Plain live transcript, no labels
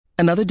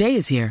Another day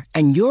is here,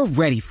 and you're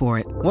ready for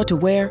it. What to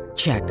wear?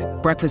 Check.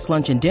 Breakfast,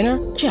 lunch, and dinner?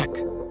 Check.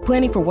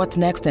 Planning for what's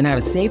next and how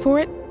to save for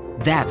it?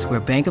 That's where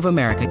Bank of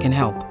America can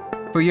help.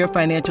 For your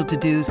financial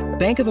to-dos,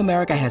 Bank of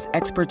America has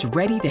experts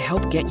ready to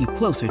help get you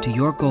closer to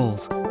your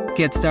goals.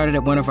 Get started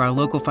at one of our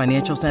local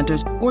financial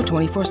centers or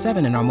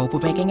 24/7 in our mobile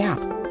banking app.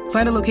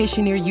 Find a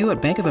location near you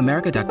at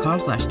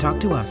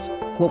bankofamerica.com/talktous.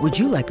 What would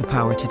you like the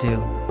power to do?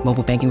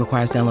 Mobile banking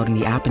requires downloading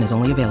the app and is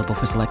only available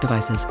for select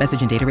devices. Message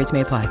and data rates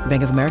may apply.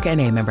 Bank of America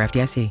N.A., member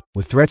FDIC.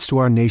 With threats to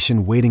our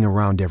nation waiting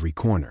around every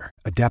corner,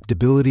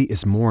 adaptability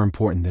is more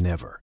important than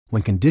ever.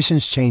 When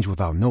conditions change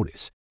without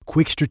notice,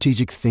 quick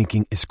strategic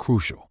thinking is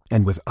crucial.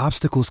 And with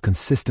obstacles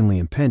consistently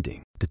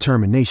impending,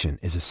 determination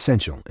is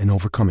essential in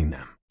overcoming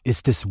them.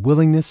 It's this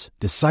willingness,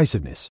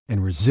 decisiveness,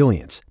 and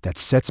resilience that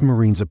sets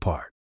Marines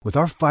apart. With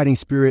our fighting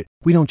spirit,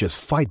 we don't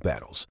just fight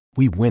battles,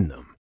 we win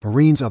them.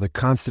 Marines are the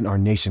constant our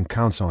nation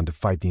counts on to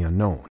fight the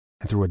unknown.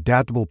 And through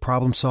adaptable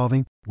problem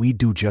solving, we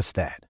do just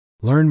that.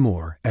 Learn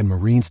more at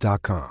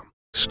Marines.com.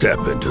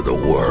 Step into the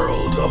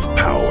world of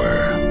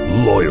power,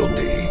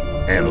 loyalty,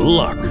 and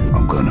luck.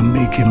 I'm gonna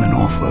make him an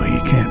offer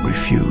he can't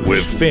refuse.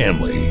 With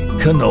family,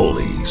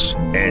 cannolis,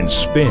 and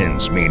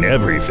spins mean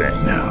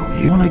everything. Now,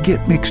 you wanna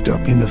get mixed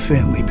up in the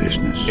family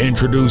business.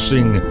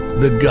 Introducing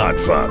The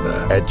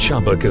Godfather at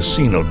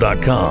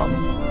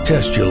ChumbaCasino.com.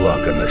 Test your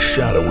luck in the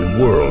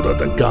shadowy world of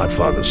The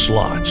Godfather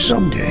slot.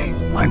 Someday,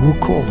 I will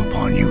call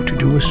upon you to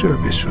do a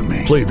service for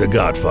me. Play The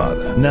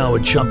Godfather, now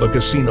at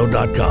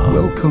ChumbaCasino.com.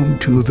 Welcome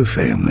to the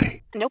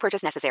family. No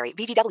purchase necessary.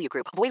 VGW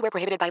Group. Void where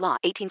prohibited by law.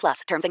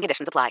 18+. Terms and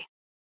conditions apply.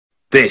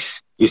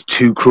 This is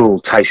Too Cruel,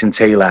 Tyson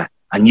Taylor,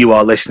 and you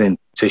are listening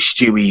to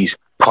Stewie's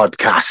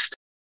podcast.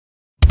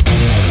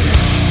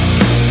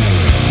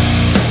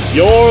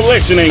 You're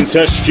listening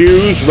to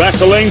Stu's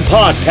Wrestling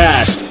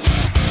Podcast.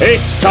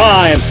 It's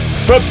time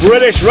for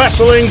British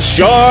Wrestling's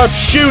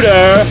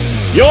sharpshooter,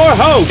 your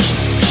host,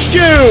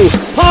 Stu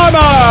Palmer.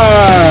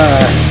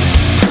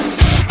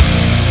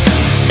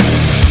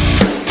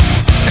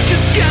 I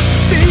just got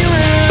this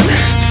feeling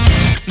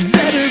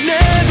that I've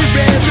never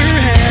ever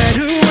had.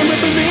 Who am I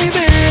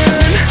believing?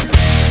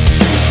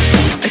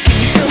 Can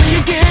you tell me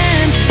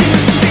again?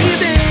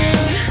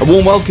 A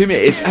warm welcome.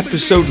 It is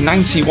episode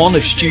 91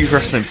 of Stu's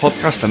Wrestling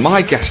Podcast, and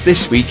my guest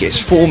this week is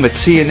former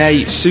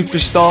TNA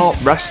superstar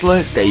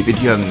wrestler David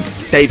Young.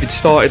 David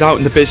started out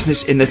in the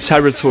business in the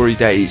Territory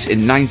days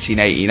in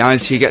 1989,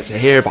 so you get to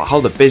hear about how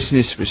the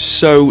business was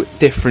so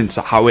different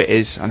to how it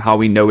is and how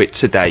we know it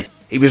today.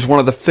 He was one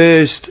of the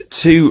first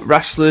two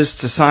wrestlers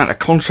to sign a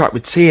contract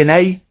with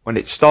TNA when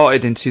it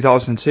started in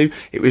 2002.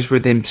 It was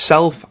with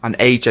himself and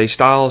AJ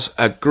Styles,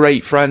 a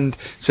great friend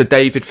to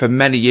David for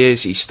many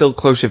years. He's still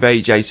close with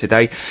AJ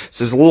today.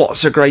 So there's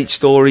lots of great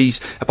stories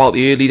about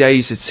the early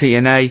days of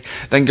TNA,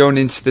 then going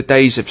into the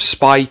days of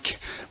Spike,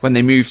 when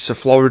they moved to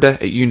Florida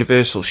at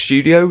Universal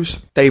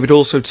Studios. David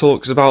also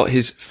talks about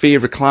his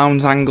Fear of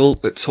Clowns angle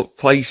that took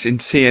place in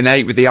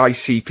TNA with the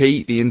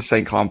ICP, the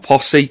Insane Clown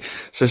Posse.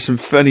 So some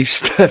funny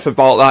stuff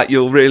about that.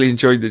 You'll really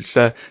enjoy this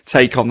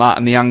take on that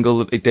and the angle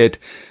that they did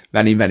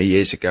many, many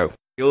years ago.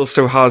 He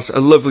also has a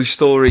lovely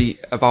story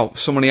about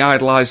someone he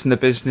idolised in the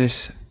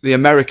business, the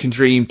American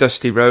Dream,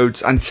 Dusty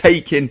Rhodes, and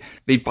taking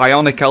the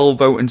bionic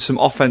elbow and some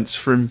offense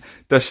from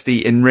Dusty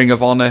in Ring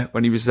of Honor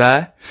when he was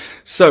there.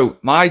 So,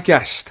 my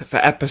guest for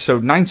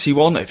episode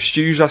 91 of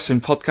Stu's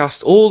Wrestling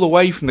Podcast, all the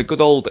way from the good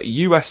old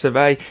US of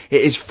A,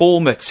 it is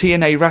former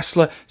TNA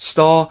wrestler,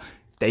 star,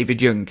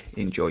 David Young.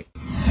 Enjoy.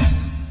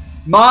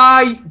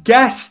 My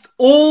guest,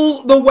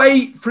 all the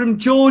way from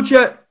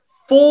Georgia,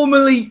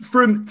 formerly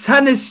from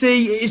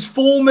Tennessee, it is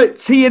former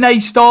TNA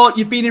star.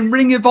 You've been in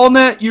Ring of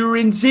Honor, you were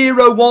in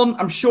 0-1.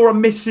 I'm sure I'm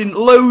missing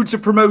loads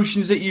of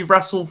promotions that you've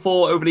wrestled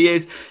for over the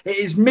years. It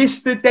is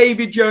Mr.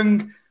 David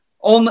Young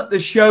on the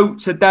show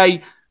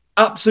today.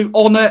 Absolute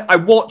honour. I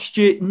watched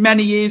you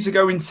many years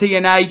ago in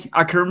TNA.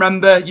 I can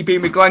remember you being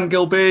with Glenn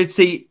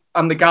Gilberti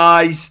and the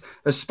guys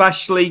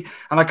especially.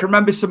 And I can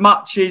remember some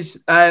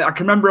matches. I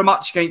can remember a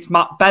match against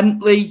Matt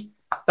Bentley.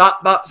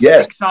 That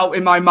sticks out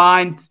in my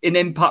mind in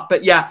Impact.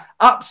 But yeah,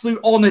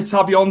 absolute honour to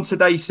have you on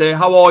today, sir.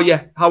 How are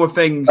you? How are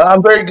things?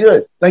 I'm very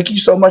good. Thank you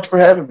so much for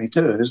having me,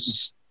 too. This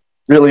is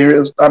really,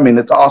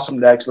 it's awesome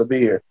to actually be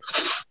here.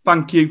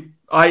 Thank you.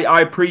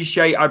 I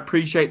appreciate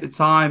the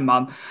time,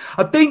 man.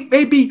 I think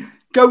maybe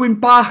going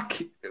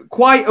back,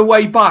 quite a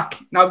way back.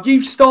 Now,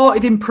 you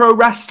started in pro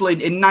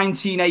wrestling in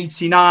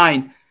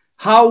 1989.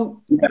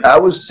 I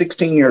was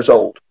 16 years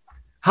old.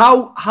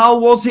 How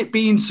was it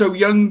being so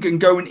young and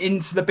going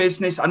into the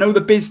business? I know the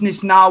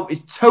business now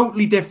is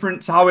totally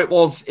different to how it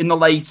was in the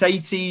late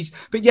 80s.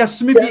 But yes,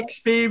 some of your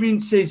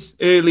experiences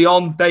early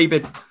on,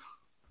 David.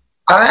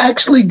 I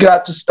actually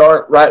got to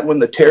start right when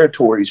the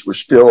territories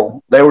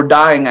they were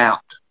dying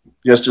out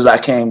just as I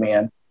came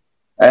in.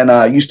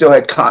 And you still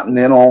had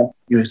Continental,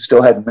 you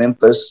still had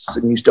Memphis,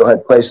 and you still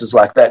had places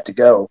like that to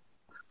go.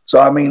 So,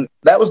 I mean,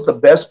 that was the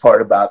best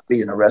part about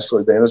being a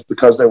wrestler then, is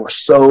because there were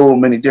so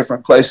many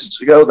different places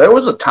to go. There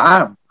was a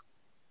time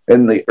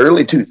in the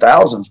early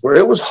 2000s where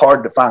it was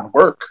hard to find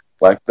work.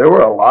 Like, there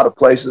were a lot of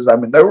places. I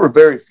mean, there were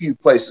very few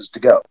places to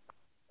go,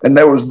 and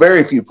there was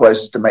very few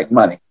places to make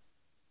money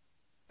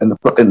in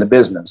the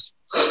business.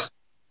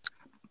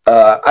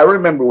 I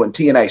remember when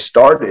TNA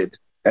started,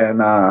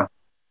 and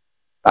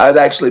I'd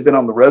actually been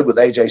on the road with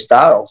AJ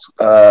Styles.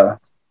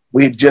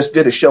 We had just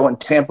did a show in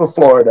Tampa,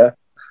 Florida,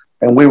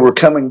 and we were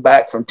coming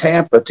back from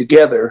Tampa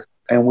together,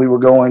 and we were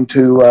going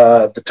to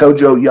the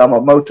Tojo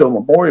Yamamoto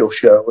Memorial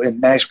Show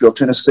in Nashville,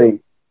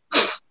 Tennessee.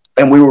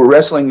 And we were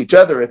wrestling each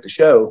other at the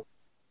show.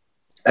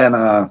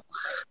 And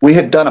we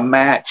had done a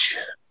match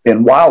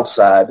in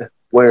Wildside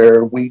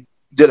where we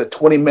did a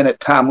 20-minute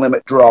time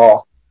limit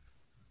draw,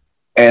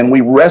 and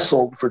we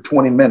wrestled for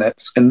 20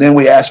 minutes, and then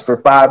we asked for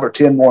 5 or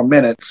 10 more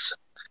minutes.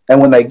 And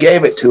when they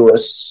gave it to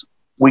us,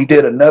 we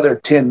did another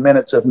 10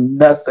 minutes of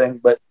nothing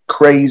but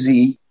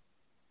crazy,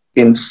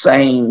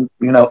 insane,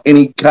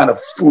 any kind of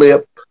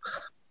flip,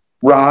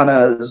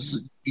 ranas,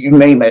 you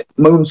name it,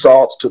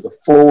 moonsaults to the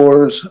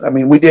floors. I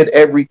mean, we did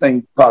everything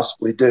you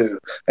possibly do.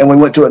 And we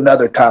went to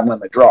another time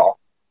limit draw.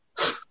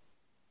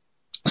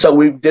 So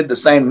we did the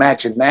same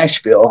match in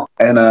Nashville,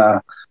 and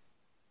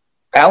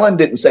Alan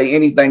didn't say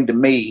anything to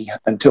me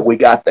until we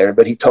got there,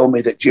 but he told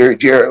me that Jerry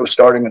Jarrett was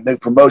starting a new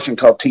promotion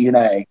called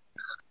TNA,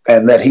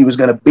 and that he was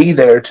going to be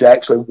there to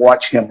actually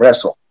watch him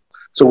wrestle.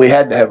 So we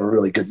had to have a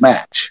really good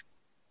match.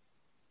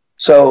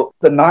 So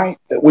the night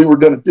that we were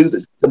going to do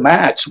the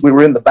match, we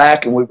were in the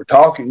back and we were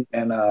talking,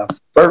 and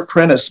Bert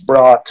Prentice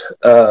brought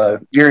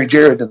Jerry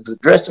Jarrett into the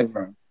dressing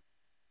room.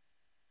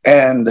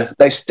 And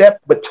they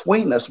stepped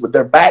between us with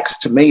their backs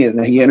to me,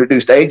 and he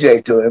introduced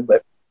AJ to him,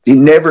 but he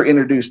never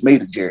introduced me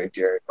to Jerry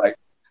Jarrett. Like,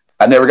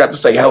 I never got to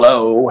say,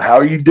 hello, how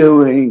are you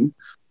doing?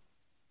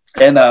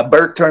 And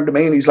Bert turned to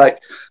me and he's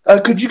like,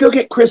 could you go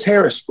get Chris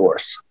Harris for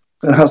us?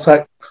 And I was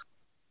like,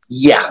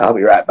 yeah, I'll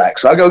be right back.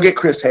 So I go get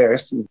Chris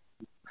Harris. And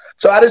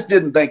so I just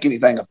didn't think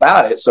anything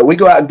about it. So we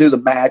go out and do the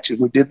match, and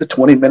we did the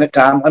 20-minute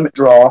time limit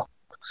draw.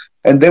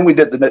 And then we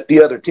did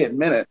the other 10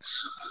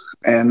 minutes.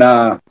 And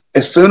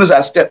as soon as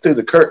I stepped through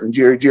the curtain,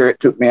 Jerry Jarrett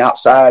took me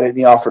outside and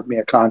he offered me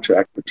a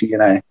contract for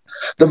TNA.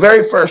 The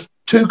very first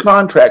 2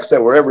 contracts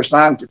that were ever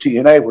signed for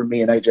TNA were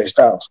me and AJ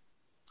Styles.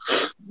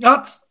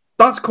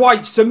 That's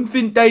quite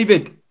something,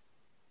 David.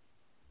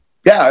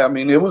 Yeah, I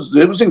mean, it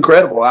was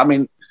incredible. I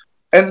mean,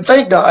 and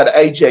thank God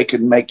AJ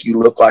can make you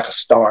look like a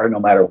star no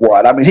matter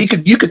what. I mean,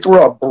 you could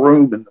throw a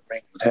broom in the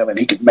ring with him and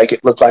he could make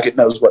it look like it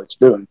knows what it's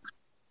doing.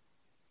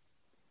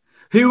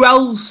 Who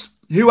else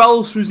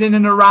was in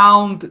and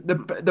around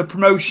the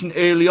promotion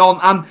early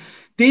on? And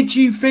did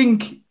you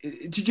think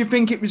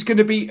it was going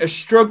to be a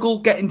struggle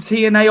getting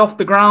TNA off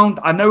the ground?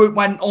 I know it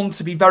went on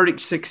to be very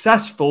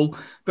successful,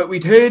 but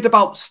we'd heard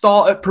about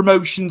startup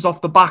promotions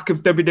off the back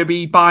of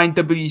WWE buying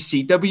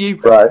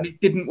WCW, right, and it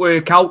didn't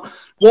work out.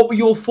 What were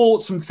your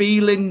thoughts and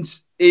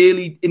feelings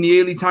in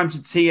the early times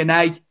of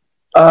TNA?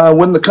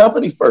 When the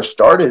company first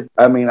started,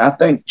 I mean, I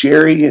think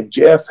Jerry and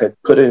Jeff had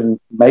put in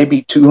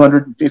maybe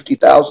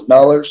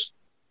 $250,000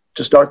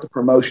 to start the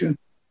promotion,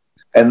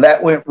 and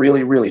that went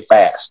really, really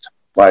fast.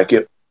 Like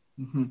it,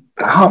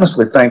 I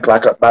honestly think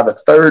like by the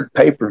 3rd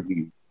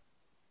pay-per-view,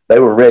 they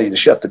were ready to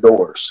shut the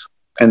doors.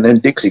 And then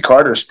Dixie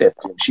Carter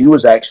stepped in. She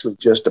was actually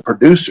just a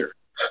producer,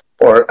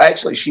 or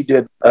actually she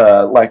did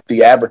like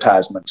the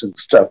advertisements and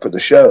stuff for the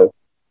show.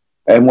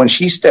 And when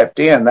she stepped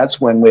in,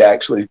 that's when we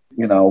actually,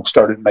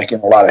 started making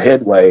a lot of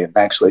headway. And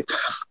actually,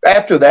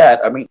 after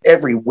that, I mean,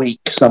 every week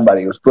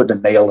somebody was putting a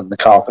nail in the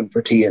coffin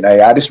for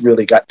TNA. I just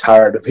really got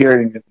tired of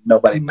hearing that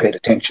nobody paid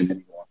attention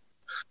anymore.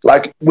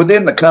 Like,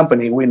 within the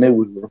company, we knew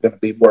we were going to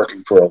be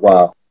working for a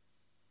while.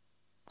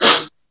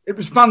 It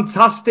was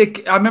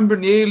fantastic. I remember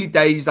in the early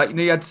days, like,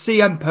 you had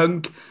CM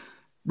Punk,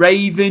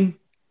 Raven,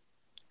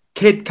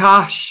 Kid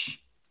Cash,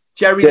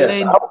 Jerry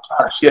Lynn.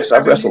 Yes,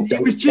 I've wrestled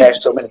Kid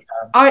Cash so many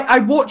times. I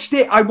watched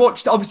it.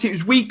 Obviously, it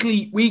was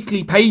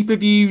weekly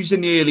pay-per-views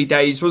in the early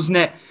days, wasn't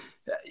it?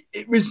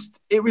 It was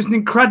an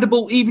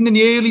incredible, even in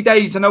the early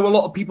days. I know a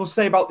lot of people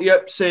say about the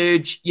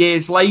upsurge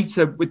years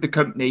later with the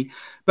company,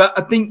 but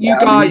I think you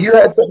guys... you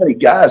had so many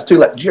guys, too,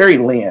 like Jerry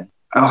Lynn.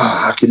 Oh,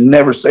 I can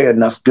never say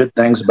enough good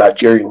things about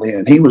Jerry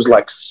Lynn. He was,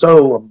 like,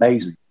 so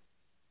amazing.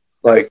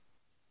 Like,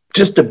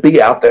 just to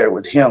be out there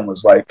with him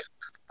was like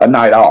a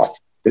night off.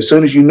 As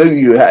soon as you knew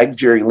you had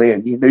Jerry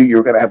Lynn, you knew you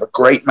were going to have a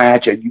great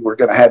match and you were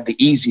going to have the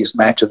easiest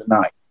match of the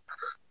night.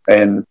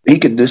 And he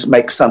could just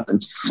make something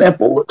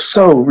simple look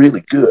so really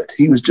good.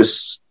 He was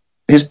just,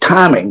 his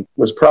timing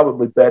was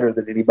probably better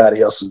than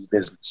anybody else in the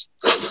business.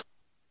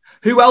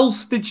 Who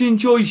else did you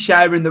enjoy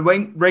sharing the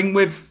ring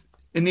with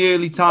in the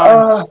early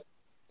times?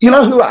 You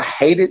know who I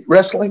hated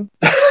wrestling?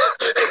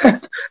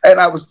 And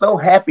I was so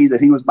happy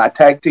that he was my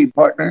tag team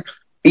partner?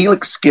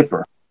 Elix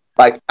Skipper.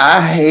 Like, I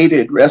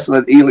hated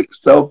wrestling Elix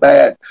so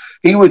bad.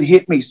 He would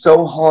hit me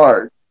so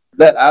hard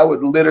that I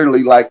would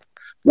literally, like,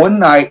 one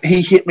night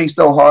he hit me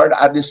so hard,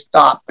 I just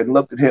stopped and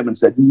looked at him and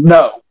said,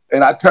 no.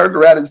 And I turned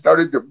around and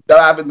started to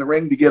dive in the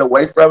ring to get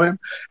away from him.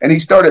 And he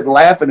started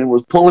laughing and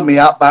was pulling me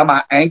out by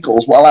my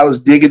ankles while I was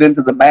digging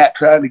into the mat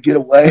trying to get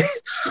away.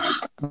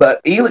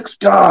 But Elix,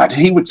 God,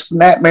 he would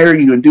snap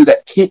marry you and do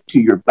that kick to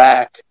your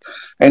back.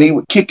 And he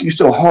would kick you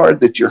so hard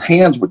that your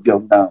hands would go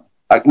numb.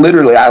 Like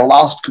literally, I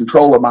lost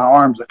control of my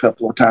arms a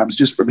couple of times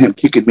just from him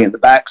kicking me in the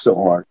back so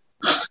hard.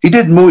 He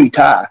did Muay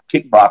Thai,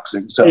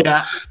 kickboxing. So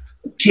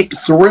kick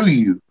through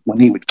you when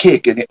he would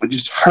kick, and it would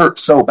just hurt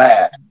so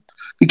bad.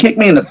 He kicked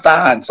me in the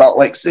thigh in Salt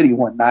Lake City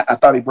one night. I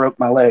thought he broke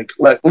my leg.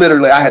 Like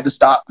literally, I had to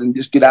stop and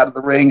just get out of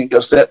the ring and go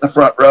sit in the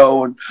front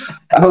row. And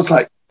I was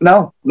like,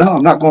 no,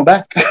 I'm not going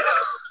back.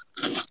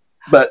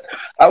 But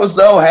I was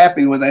so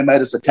happy when they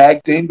made us a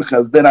tag team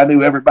because then I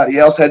knew everybody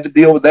else had to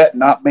deal with that,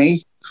 not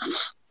me.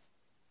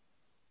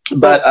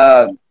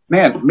 But,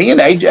 man, me and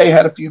AJ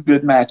had a few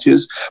good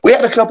matches. We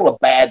had a couple of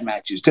bad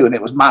matches, too, and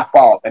it was my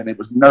fault, and it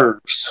was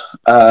nerves.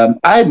 I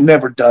had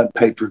never done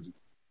pay-per-view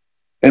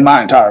in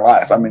my entire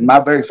life. I mean, my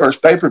very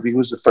first pay-per-view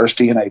was the first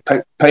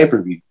TNA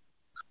pay-per-view.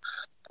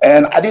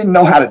 And I didn't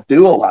know how to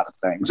do a lot of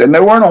things. And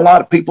there weren't a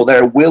lot of people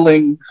there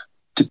willing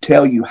to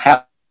tell you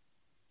how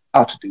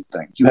to do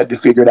things. You had to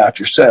figure it out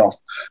yourself,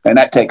 and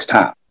that takes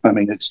time. I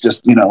mean, it's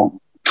just,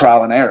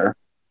 trial and error.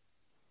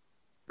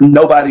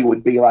 Nobody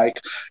would be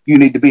like, you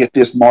need to be at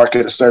this mark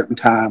at a certain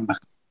time.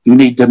 You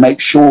need to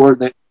make sure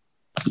that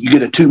you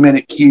get a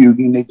 2-minute cue.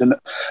 You need to know.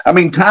 I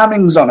mean,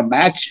 timings on a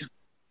match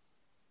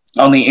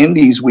on the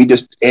indies, we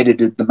just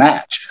edited the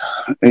match,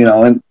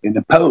 in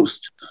the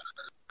post.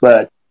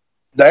 But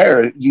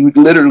there, you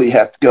literally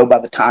have to go by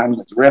the time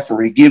that the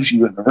referee gives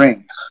you in the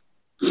ring.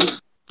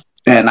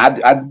 And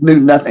I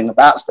knew nothing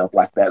about stuff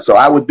like that. So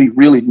I would be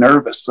really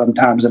nervous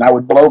sometimes, and I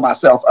would blow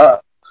myself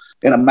up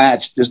in a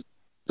match just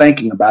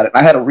thinking about it.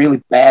 And I had a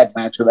really bad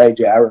match with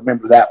AJ. I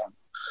remember that one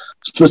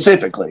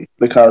specifically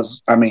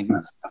because, I mean,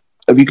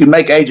 if you can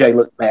make AJ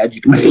look bad,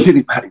 you can make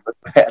anybody look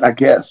bad, I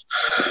guess.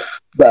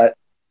 But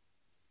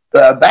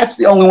that's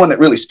the only one that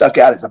really stuck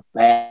out as a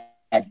bad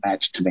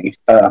match to me.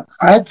 I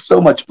had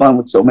so much fun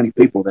with so many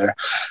people there.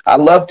 I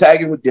love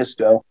tagging with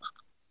Disco.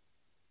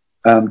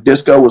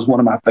 Disco was one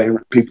of my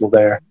favorite people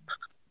there.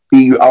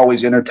 He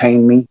always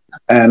entertained me.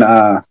 And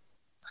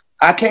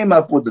I came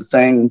up with the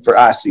thing for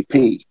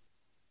ICP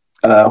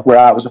where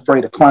I was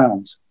afraid of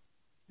clowns.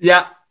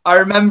 Yeah, I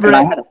remember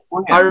it.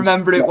 I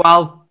remember it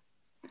well.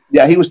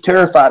 Yeah, he was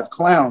terrified of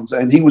clowns,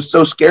 and he was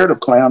so scared of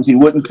clowns, he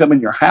wouldn't come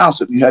in your house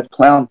if you had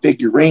clown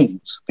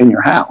figurines in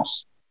your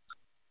house.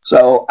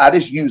 So I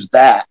just used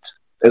that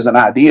as an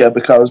idea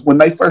because when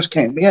they first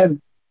came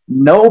in,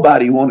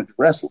 nobody wanted to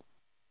wrestle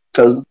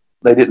because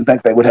they didn't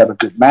think they would have a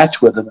good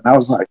match with him. And I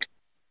was like,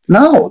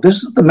 no,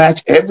 this is the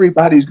match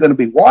everybody's going to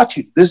be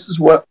watching. This is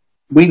what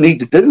we need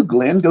to do,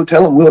 Glenn. Go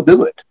tell them we'll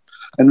do it.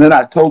 And then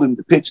I told him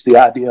to pitch the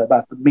idea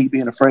about me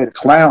being afraid of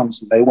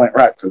clowns, and they went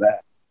right for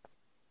that.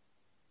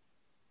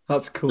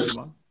 That's cool,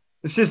 man.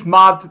 It's just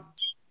mad.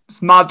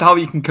 It's mad how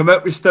you can come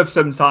up with stuff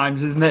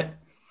sometimes, isn't it?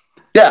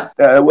 Yeah,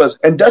 it was.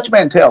 And Dutch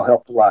Mantell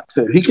helped a lot,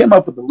 too. He came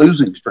up with the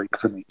losing streak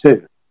for me,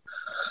 too.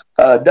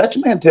 Dutch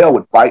Mantell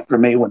would fight for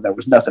me when there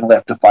was nothing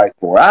left to fight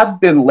for. I've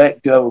been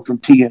let go from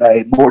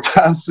TNA more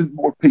times than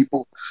more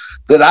people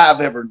that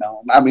I've ever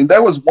known. I mean,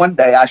 there was one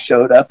day I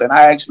showed up and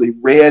I actually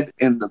read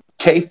in the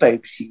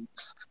kayfabe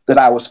sheets that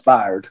I was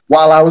fired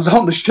while I was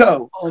on the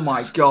show. Oh,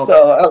 my God.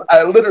 So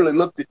I literally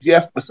looked at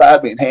Jeff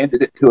beside me and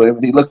handed it to him,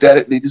 and he looked at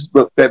it and he just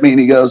looked at me and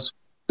he goes,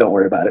 don't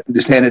worry about it, and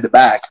just handed it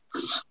back.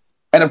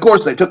 And, of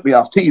course, they took me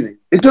off TV.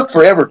 It took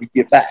forever to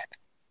get back.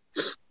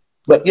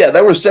 But, yeah,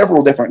 there were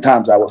several different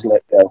times I was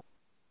let go.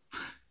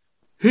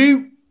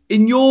 Who,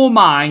 in your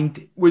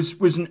mind, was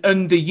an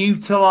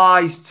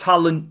underutilized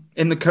talent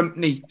in the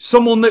company?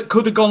 Someone that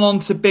could have gone on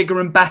to bigger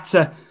and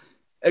better,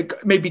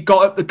 maybe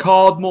got up the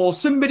card more.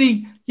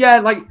 Somebody,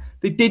 like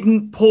they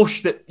didn't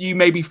push that you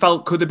maybe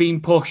felt could have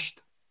been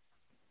pushed.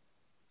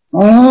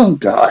 Oh,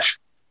 gosh.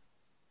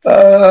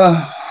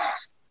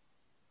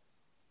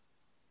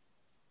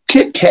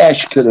 Kid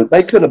Cash could have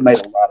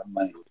made a lot of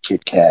money with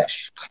Kid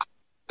Cash.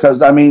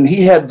 Because, I mean,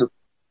 he had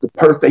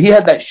he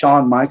had that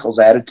Shawn Michaels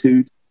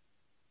attitude.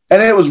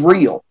 And it was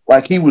real.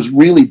 Like, he was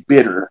really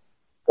bitter.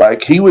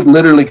 Like, he would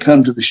literally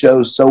come to the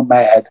shows so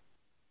mad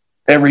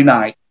every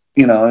night,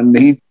 and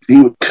he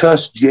would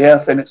cuss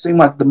Jeff. And it seemed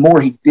like the more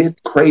he did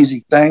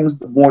crazy things,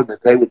 the more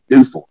that they would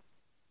do for him.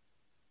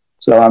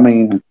 So, I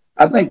mean,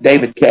 I think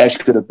David Cash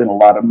could have been a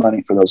lot of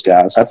money for those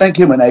guys. I think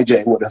him and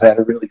AJ would have had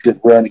a really good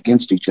run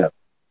against each other.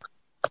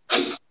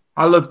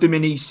 I loved him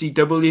in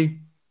ECW.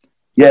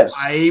 Yes.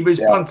 He was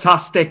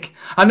fantastic.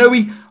 I know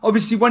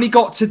obviously when he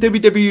got to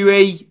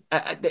WWE,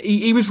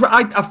 he was,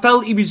 I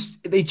felt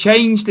they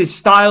changed his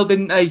style,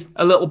 didn't they?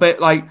 A little bit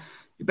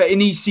but in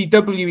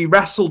ECW, he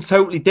wrestled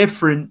totally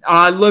different.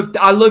 I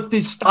loved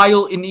his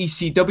style in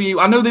ECW.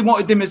 I know they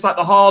wanted him as like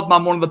the hard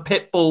man, one of the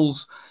pit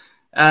bulls.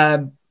 I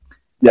do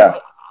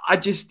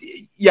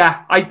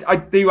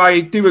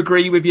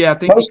agree with you. I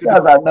think most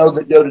guys I know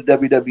that go to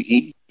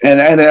WWE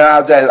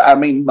I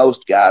mean,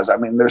 most guys. I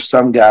mean, there's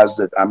some guys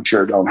that I'm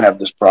sure don't have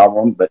this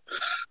problem, but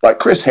like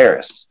Chris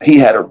Harris, he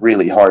had a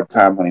really hard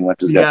time when he went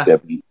to the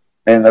WWE.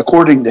 And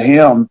according to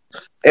him,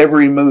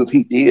 every move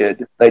he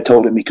did, they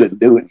told him he couldn't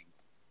do it.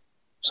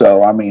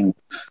 So, I mean,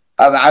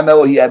 I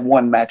know he had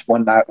one match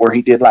one night where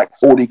he did like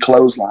 40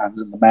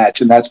 clotheslines in the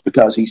match, and that's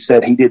because he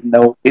said he didn't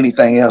know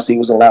anything else he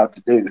was allowed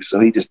to do. So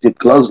he just did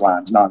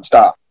clotheslines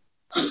nonstop.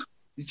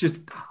 He's just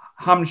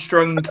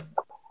hamstrung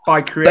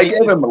by creative. They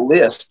gave him a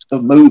list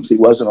of moves he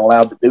wasn't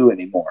allowed to do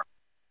anymore.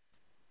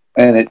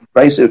 And it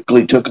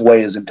basically took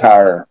away his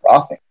entire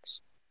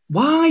offense.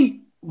 Why?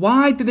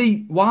 Why did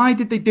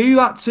they do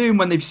that to him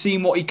when they've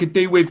seen what he could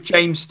do with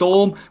James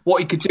Storm,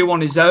 what he could do on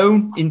his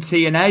own in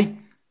TNA?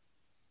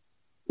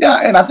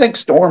 Yeah, and I think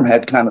Storm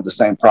had kind of the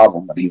same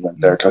problem when he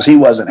went there because he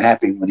wasn't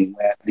happy when he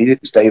went. He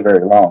didn't stay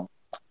very long.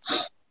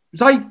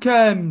 It's like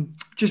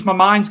just my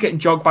mind's getting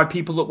jogged by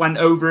people that went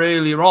over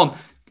earlier on.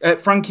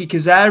 Frankie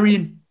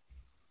Kazarian.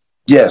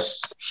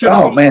 Yes.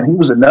 Man, he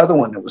was another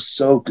one that was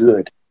so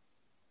good.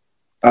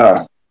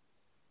 And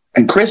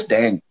Chris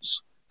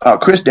Daniels.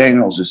 Chris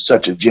Daniels is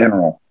such a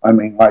general. I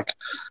mean, like,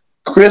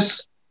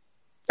 Chris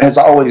has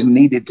always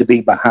needed to be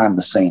behind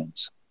the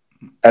scenes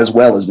as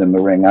well as in the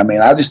ring. I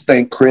mean, I just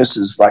think Chris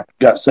has like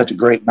got such a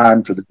great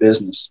mind for the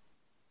business.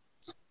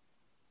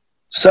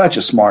 Such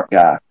a smart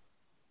guy.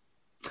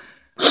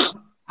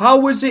 How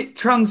was it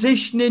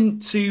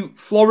transitioning to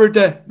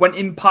Florida when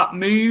Impact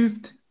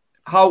moved?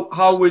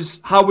 How was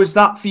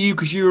that for you?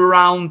 Because you were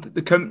around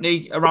the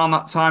company around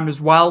that time as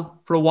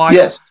well for a while.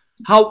 Yes.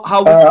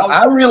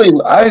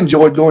 I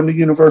enjoyed going to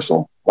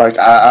Universal. Like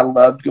I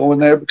loved going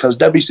there because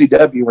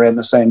WCW ran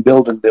the same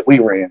building that we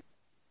ran,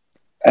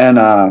 and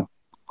I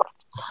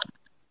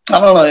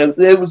don't know.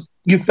 It was,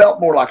 you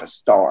felt more like a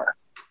star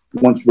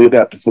once we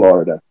got to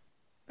Florida.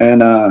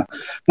 And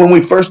when we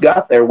first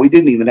got there, we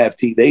didn't even have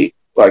TV.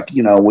 Like,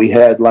 you know, we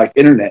had like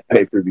internet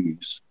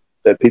pay-per-views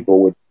that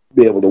people would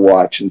be able to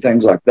watch and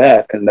things like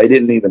that. And they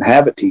didn't even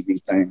have a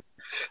TV thing.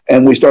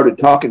 And we started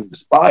talking to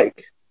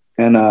Spike.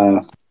 And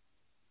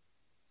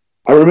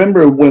I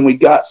remember when we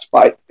got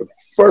Spike, the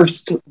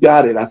first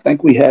got it, I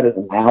think we had it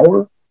an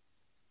hour,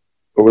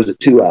 or was it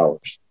 2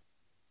 hours?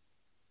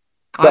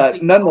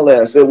 But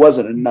nonetheless, it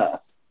wasn't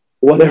enough.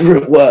 Whatever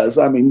it was,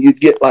 I mean,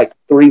 you'd get like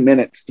 3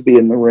 minutes to be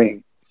in the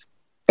ring.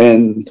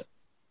 And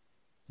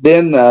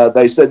then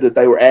they said that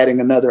they were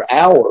adding another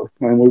hour,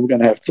 and we were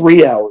going to have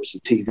 3 hours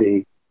of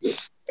TV.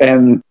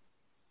 And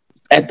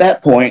at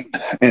that point,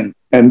 and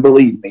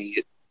believe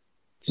me,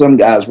 some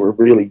guys were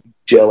really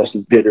jealous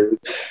and bitter.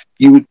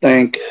 You would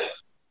think,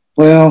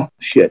 well,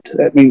 shit,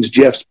 that means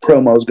Jeff's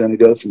promo is going to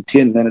go from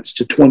 10 minutes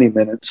to 20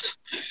 minutes,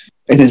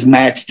 and his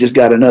match just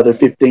got another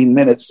 15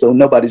 minutes, so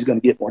nobody's going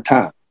to get more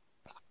time.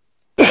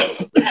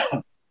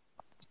 And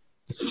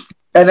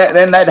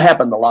that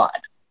happened a lot.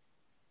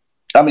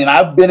 I mean,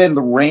 I've been in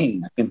the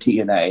ring in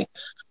TNA,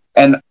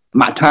 and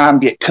my time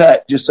get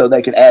cut just so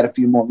they could add a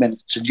few more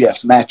minutes to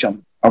Jeff's match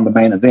on the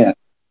main event.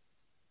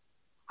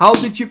 How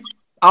did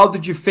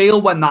you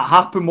feel when that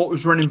happened? What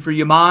was running through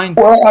your mind?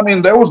 Well, I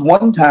mean, there was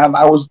one time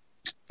I was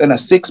in a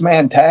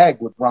 6-man tag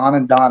with Ron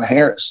and Don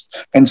Harris,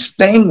 and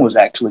Sting was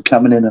actually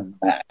coming in the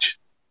match.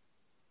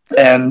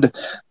 And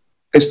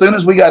as soon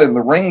as we got in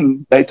the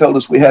ring, they told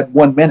us we had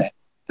 1 minute.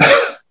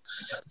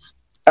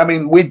 I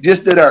mean, we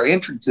just did our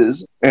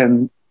entrances,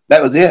 and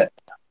that was it.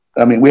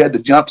 I mean, we had to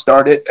jump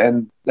start it,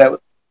 and that was,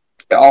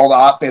 all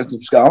the offense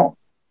was gone.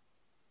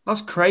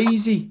 That's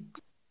crazy.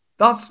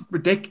 That's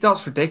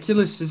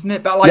ridiculous, isn't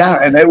it? But like, yeah,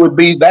 and it would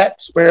be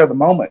that spare of the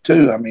moment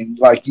too. I mean,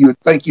 like you would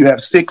think you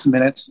have 6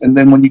 minutes, and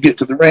then when you get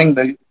to the ring,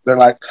 they're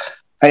like,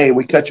 "Hey,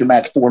 we cut your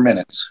match 4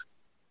 minutes."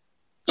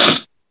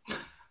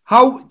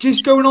 How,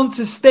 just going on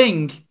to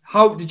Sting,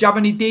 how did you have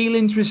any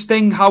dealings with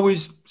Sting? How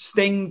was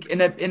Sting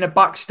in a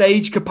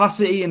backstage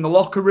capacity in the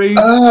locker room?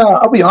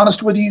 I'll be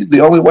honest with you.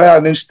 The only way I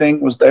knew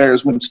Sting was there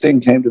is when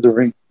Sting came to the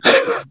ring.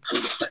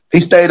 He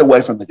stayed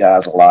away from the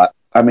guys a lot.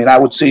 I mean, I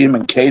would see him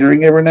in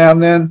catering every now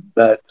and then,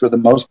 but for the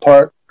most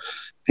part,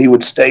 he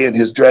would stay in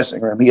his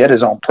dressing room. He had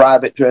his own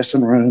private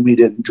dressing room. He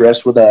didn't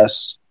dress with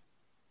us.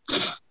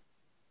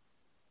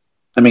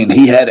 I mean,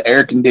 he had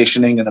air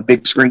conditioning and a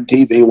big screen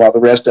TV while the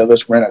rest of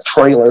us were in a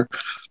trailer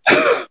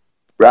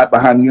right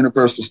behind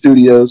Universal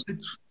Studios.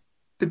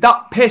 Did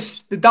that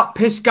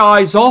piss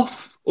guys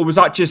off, or was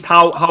that just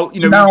how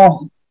you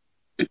know?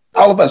 No,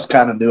 all of us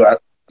kind of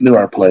knew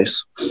our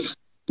place.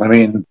 I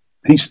mean,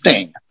 he's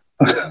Sting.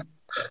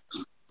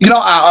 You know,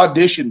 I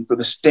auditioned for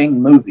the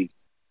Sting movie,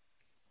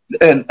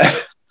 and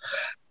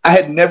I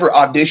had never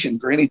auditioned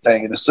for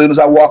anything. And as soon as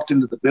I walked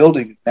into the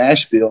building in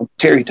Nashville,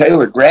 Terry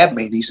Taylor grabbed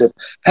me and he said,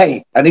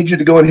 "Hey, I need you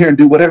to go in here and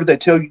do whatever they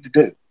tell you to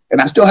do."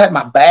 And I still had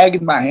my bag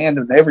in my hand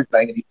and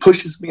everything. And he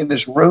pushes me in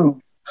this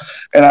room,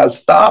 and I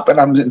stop, and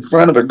I'm in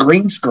front of a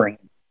green screen.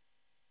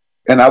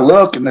 And I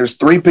look, and there's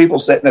 3 people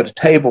sitting at a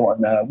table,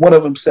 and one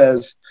of them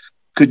says,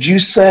 "Could you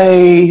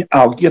say,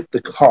 'I'll get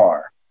the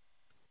car'?"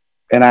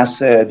 And I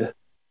said,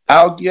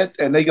 "I'll get,"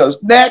 and he goes,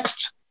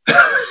 "Next."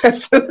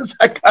 As soon as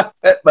I got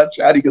that much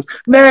out, he goes,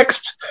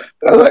 next.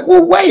 And I was like,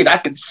 well, wait, I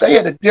could say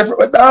it a different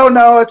way.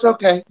 No, it's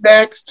okay.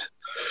 Next.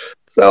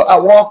 So I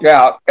walk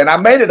out, and I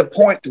made it a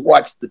point to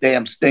watch the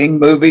damn Sting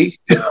movie.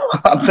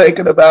 I'm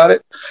thinking about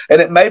it.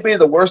 And it may be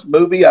the worst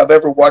movie I've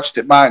ever watched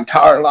in my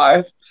entire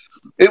life.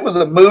 It was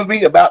a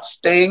movie about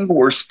Sting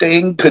where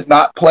Sting could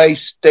not play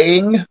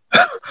Sting.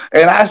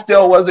 And I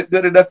still wasn't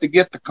good enough to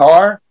get the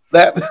car.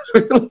 That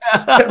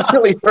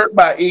really hurt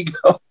my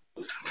ego.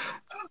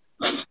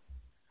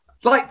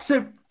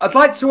 I'd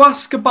like to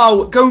ask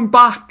about going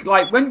back,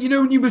 like when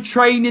you were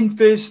training,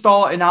 first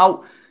starting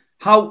out.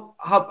 How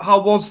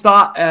was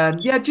that?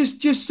 And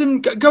just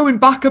some going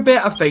back a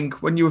bit. I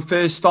think when you were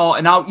first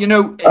starting out,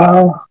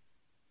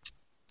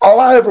 all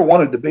I ever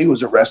wanted to be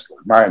was a wrestler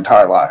my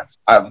entire life.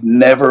 I've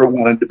never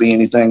wanted to be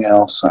anything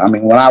else. I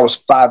mean, when I was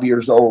 5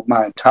 years old,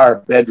 my entire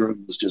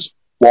bedroom was just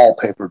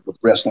wallpapered with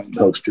wrestling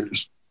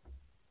posters.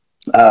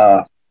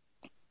 I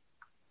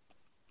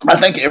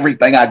think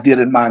everything I did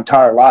in my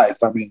entire life,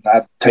 I mean,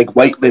 I'd take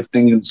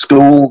weightlifting in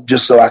school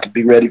just so I could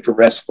be ready for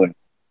wrestling.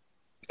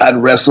 I'd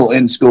wrestle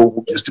in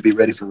school just to be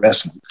ready for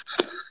wrestling.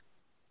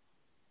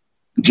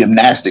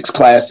 Gymnastics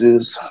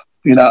classes,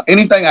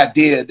 anything I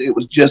did, it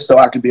was just so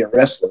I could be a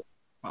wrestler.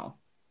 Wow.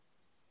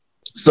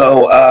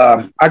 So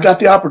I got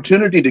the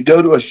opportunity to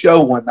go to a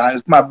show one night. It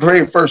was my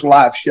very first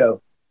live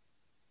show.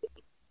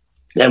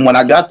 And when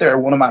I got there,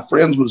 one of my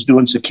friends was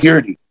doing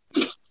security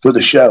for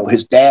the show.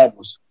 His dad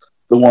was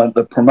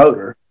the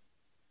promoter.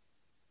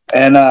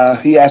 And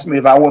he asked me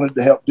if I wanted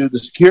to help do the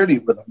security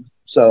with him.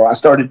 So I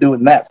started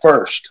doing that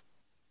first.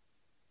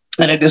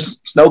 And it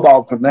just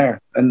snowballed from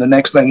there. And the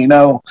next thing you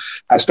know,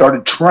 I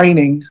started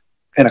training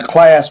in a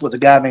class with a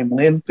guy named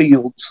Lynn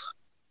Fields,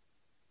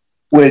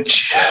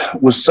 which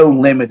was so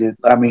limited.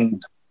 I mean,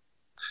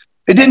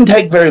 it didn't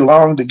take very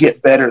long to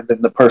get better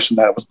than the person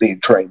that I was being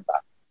trained by.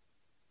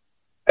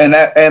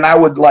 And I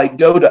would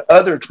go to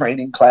other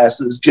training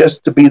classes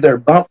just to be their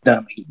bump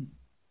dummy.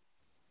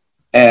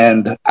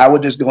 And I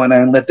would just go in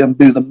there and let them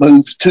do the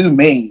moves to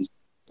me.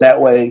 That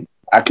way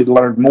I could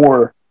learn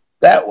more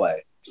that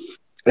way.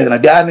 And a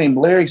guy named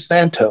Larry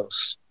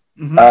Santos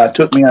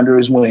took me under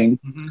his wing.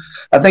 Mm-hmm.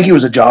 I think he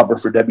was a jobber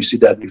for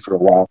WCW for a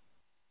while.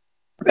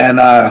 And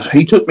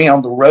he took me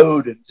on the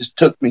road and just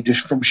took me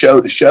just from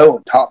show to show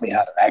and taught me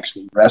how to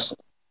actually wrestle.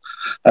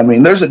 I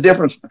mean, there's a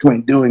difference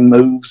between doing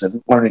moves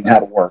and learning how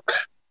to work.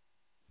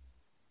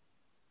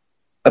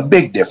 A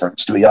big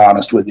difference, to be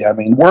honest with you. I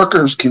mean,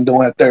 workers can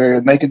go out there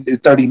and they can do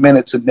 30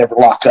 minutes and never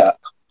lock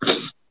up.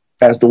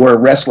 As to where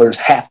wrestlers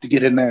have to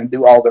get in there and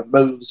do all their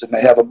moves, and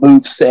they have a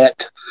move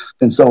set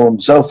and so on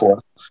and so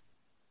forth.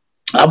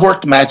 I've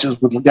worked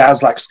matches with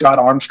guys like Scott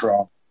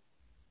Armstrong.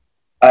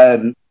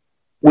 And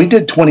we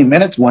did 20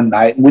 minutes one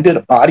night, and we did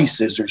a body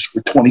scissors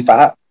for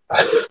 25.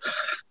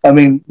 I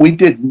mean, we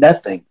did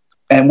nothing,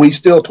 and we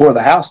still tore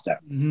the house down.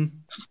 Mm-hmm.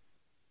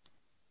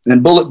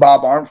 And Bullet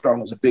Bob Armstrong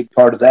was a big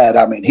part of that.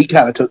 I mean, he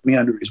kind of took me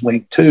under his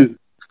wing, too.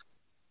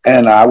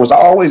 And I was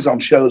always on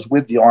shows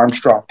with the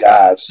Armstrong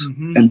guys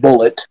and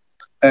Bullet.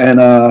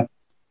 And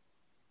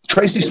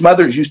Tracy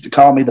Smothers used to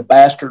call me the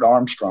Bastard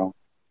Armstrong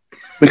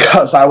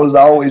because I was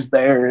always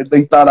there. And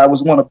they thought I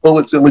was one of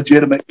Bullet's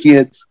illegitimate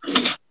kids.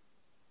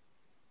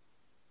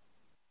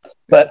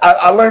 But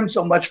I learned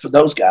so much from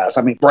those guys.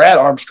 I mean, Brad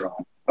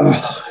Armstrong,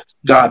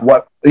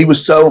 God, he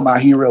was so my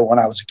hero when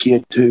I was a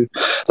kid, too.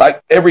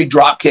 Like every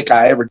drop kick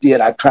I ever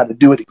did, I tried to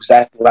do it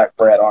exactly like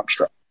Brad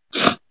Armstrong.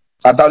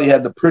 I thought he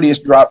had the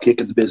prettiest drop kick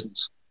in the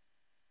business.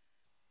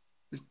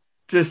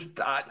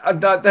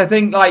 I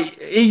think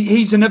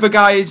he's another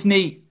guy, isn't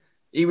he?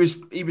 He was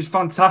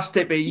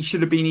fantastic, but he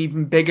should have been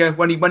even bigger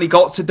when he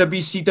got to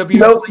WCW.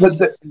 No,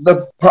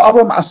 the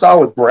problem I saw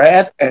with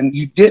Brad, and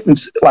you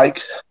didn't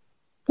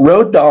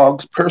Road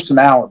Dogg's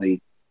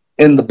personality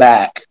in the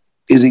back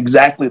is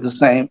exactly the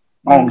same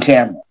on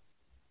camera.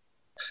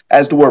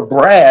 As to where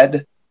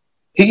Brad,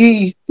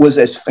 he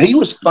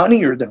was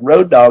funnier than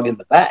Road Dogg in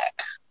the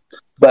back.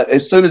 But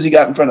as soon as he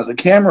got in front of the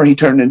camera, he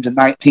turned into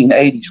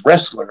 1980s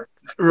wrestler,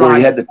 where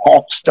he had to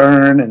talk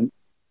stern,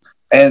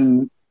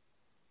 and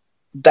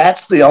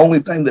that's the only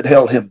thing that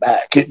held him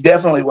back. It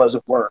definitely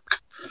wasn't work.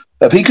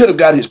 If he could have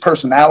got his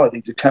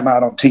personality to come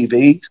out on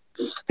TV,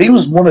 he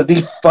was one of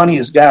the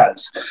funniest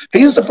guys.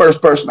 He's the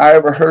first person I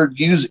ever heard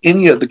use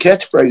any of the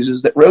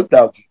catchphrases that Road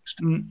Dogg used.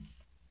 Mm-hmm.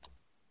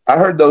 I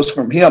heard those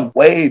from him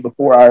way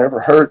before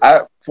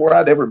before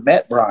I'd ever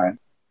met Brian.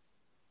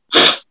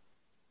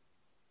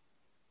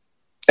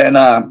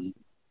 And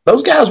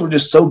those guys were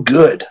just so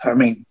good. I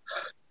mean,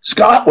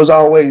 Scott was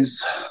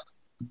always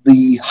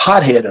the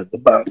hothead of the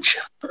bunch.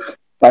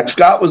 Like,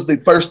 Scott was the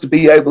first to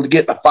be able to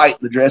get in a fight in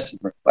the dressing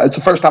room. That's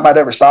the first time I'd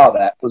ever saw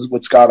that, was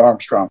with Scott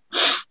Armstrong.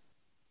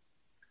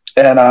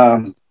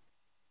 And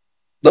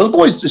those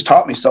boys just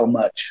taught me so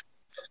much.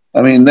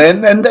 I mean,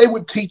 then they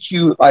would teach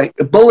you,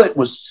 Bullet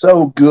was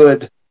so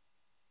good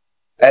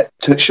at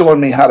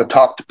showing me how to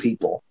talk to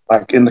people,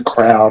 in the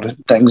crowd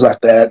and things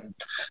like that.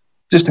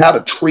 Just how to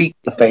treat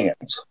the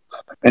fans.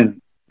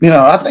 And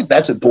I think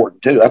that's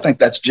important too. I think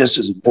that's just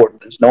as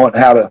important as knowing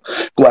how to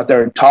go out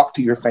there and talk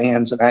to your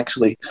fans and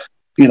actually,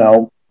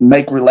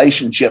 make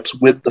relationships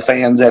with the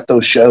fans at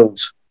those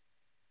shows.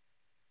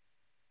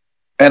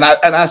 And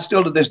I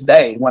still, to this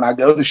day, when I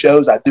go to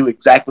shows, I do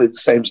exactly the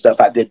same stuff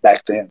I did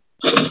back then.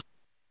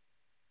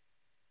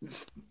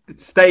 It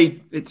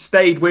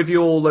stayed with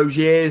you all those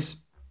years.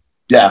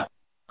 Yeah.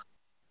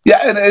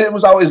 Yeah, and it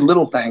was always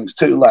little things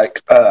too.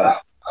 Like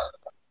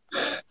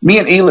me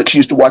and Elix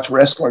used to watch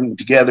wrestling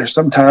together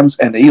sometimes,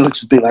 and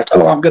Elix would be like,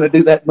 "Oh, I'm going to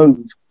do that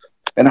move,"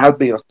 and I'd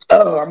be like,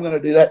 "Oh, I'm going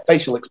to do that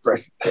facial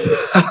expression."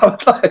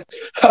 I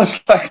was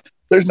like,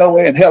 "There's no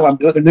way in hell I'm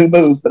doing a new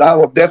move, but I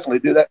will definitely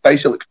do that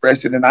facial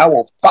expression, and I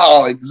will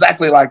fall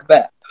exactly like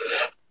that."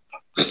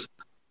 It's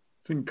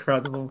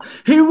incredible.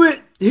 Who were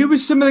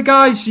some of the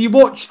guys you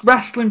watched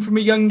wrestling from a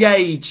young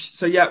age?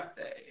 So yeah.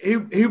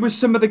 Who were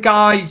some of the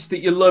guys that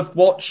you loved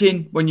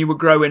watching when you were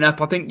growing up?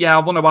 I think, I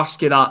want to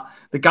ask you that.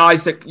 The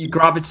guys that you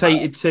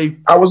gravitated to.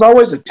 I was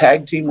always a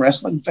tag team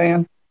wrestling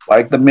fan.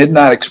 Like the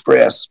Midnight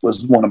Express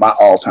was one of my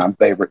all-time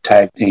favorite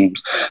tag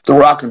teams. The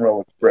Rock and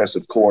Roll Express,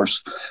 of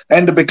course.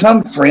 And to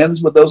become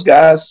friends with those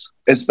guys,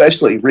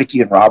 especially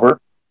Ricky and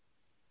Robert.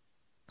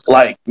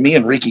 Like me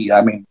and Ricky,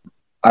 I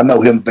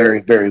know him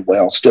very, very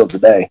well still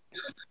today.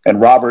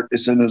 And Robert,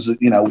 as soon as,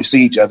 we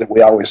see each other,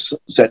 we always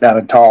sit down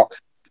and talk.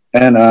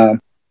 And,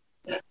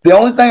 the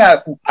only thing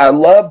I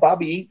love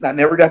Bobby Eaton, I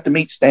never got to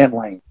meet Stan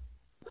Lane.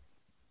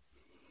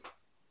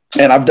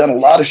 And I've done a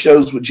lot of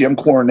shows with Jim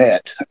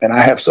Cornette, and I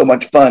have so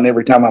much fun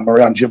every time I'm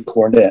around Jim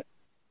Cornette.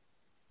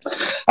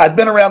 I'd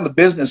been around the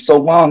business so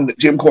long that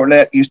Jim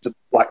Cornette used to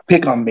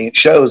pick on me at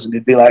shows, and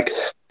he'd be like,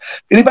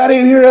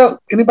 anybody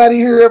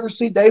here ever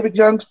see David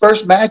Young's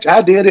first match?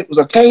 I did. It was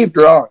a cave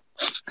drawing.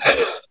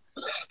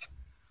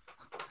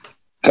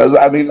 Because,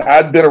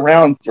 I'd been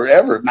around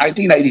forever.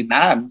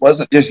 1989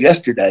 wasn't just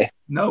yesterday.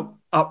 No,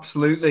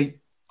 absolutely.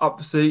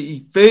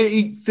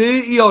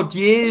 30-odd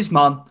years,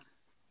 man.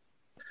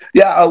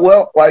 Yeah,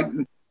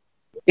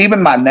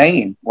 even my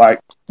name,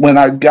 when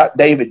I got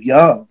David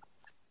Young,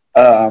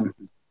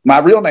 my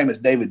real name is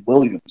David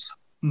Williams.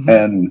 Mm-hmm.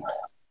 And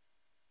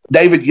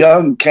David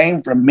Young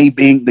came from me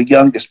being the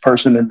youngest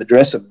person in the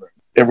dressing room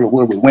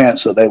everywhere we went.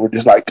 So they were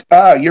just like,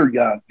 you're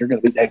young. You're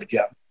going to be David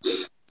Young.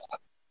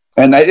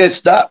 And it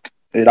stuck.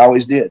 It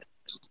always did.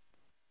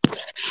 I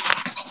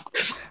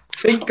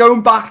think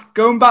going back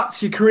to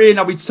your career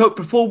now, we talked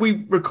before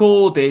we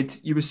recorded,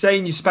 you were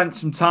saying you spent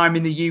some time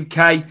in the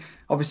UK.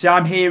 Obviously,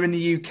 I'm here in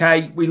the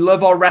UK. We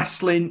love our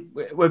wrestling.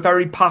 We're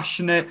very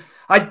passionate.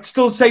 I'd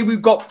still say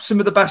we've got some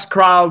of the best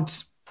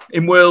crowds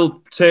in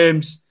world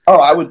terms. Oh,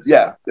 I would,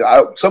 yeah.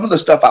 Some of the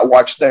stuff I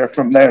watch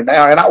from there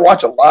now, and I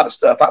watch a lot of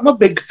stuff. I'm a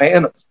big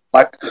fan of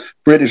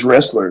British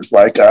wrestlers.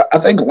 I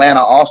think Lana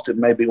Austin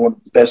may be one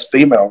of the best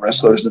female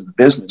wrestlers in the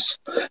business.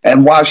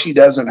 And why she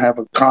doesn't have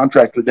a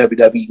contract with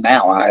WWE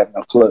now, I have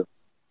no clue.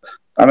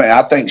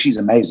 I think she's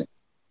amazing.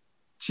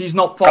 She's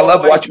not far I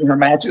love away. watching her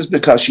matches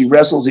because she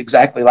wrestles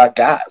exactly like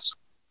guys.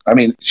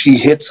 She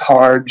hits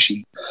hard.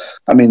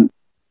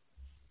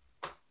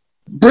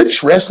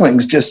 British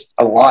wrestling's just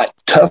a lot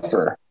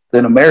tougher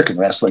than American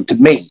wrestling to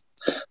me.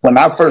 When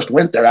I first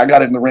went there, I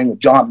got in the ring with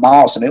John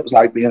Moss, and it was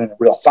like being in a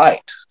real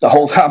fight the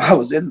whole time I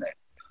was in there.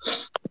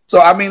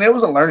 So, it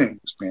was a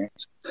learning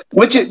experience,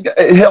 which it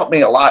helped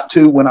me a lot,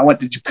 too, when I went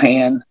to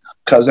Japan,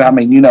 because,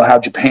 you know how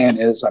Japan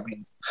is.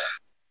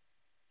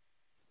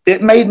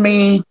 It made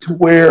me to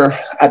where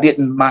I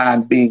didn't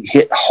mind being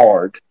hit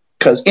hard,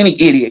 because any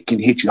idiot can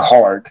hit you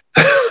hard.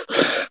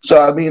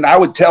 So, I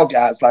would tell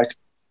guys like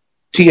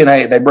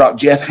TNA, they brought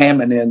Jeff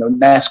Hammond in, a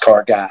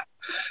NASCAR guy,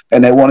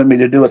 and they wanted me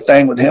to do a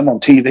thing with him on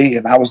TV.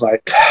 And I was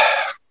like,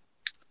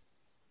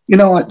 you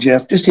know what,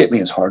 Jeff, just hit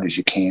me as hard as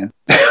you can.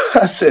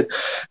 I said,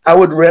 I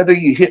would rather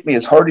you hit me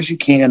as hard as you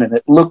can and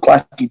it looked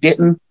like you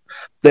didn't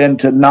than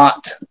to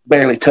not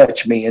barely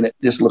touch me and it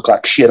just looked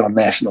like shit on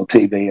national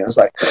TV. I was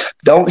like,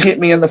 don't hit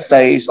me in the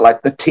face,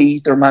 like the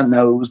teeth or my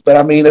nose.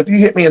 But if you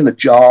hit me in the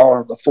jaw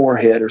or the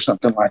forehead or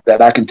something like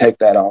that, I can take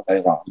that all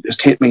day long.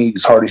 Just hit me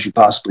as hard as you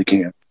possibly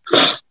can.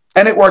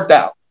 And it worked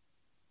out.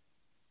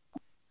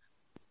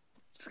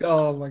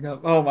 Oh my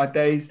God. Oh my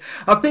days.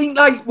 I think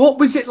what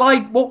was it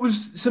like? What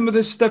was some of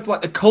the stuff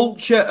like the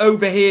culture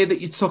over here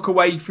that you took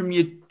away from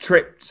your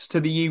trips to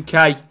the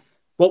UK?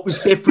 What was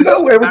different?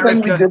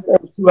 Everything we did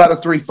was 2 out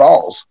of 3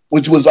 falls,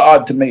 which was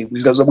odd to me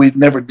because we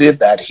never did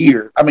that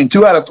here.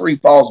 2 out of 3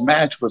 falls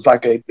match was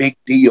like a big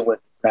deal in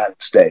the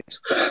United States.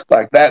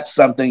 That's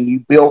something you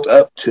built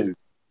up to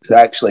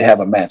actually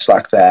have a match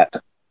like that.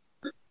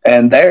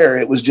 And there,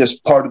 it was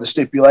just part of the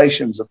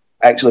stipulations of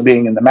actually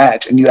being in the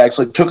match. And you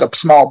actually took a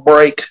small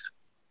break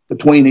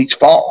between each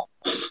fall.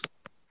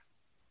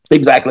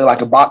 Exactly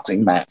like a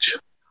boxing match.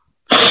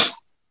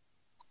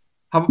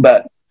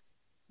 But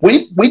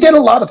we did a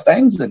lot of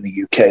things in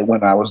the UK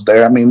when I was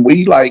there.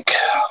 We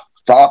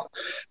fought.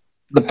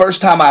 The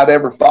first time I'd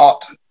ever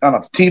fought on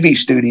a TV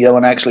studio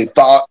and actually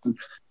fought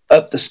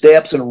up the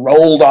steps and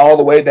rolled all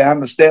the way down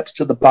the steps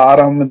to the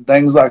bottom and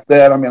things like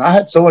that. I mean, I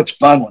had so much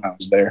fun when I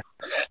was there.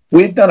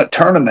 We'd done a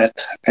tournament,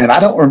 and I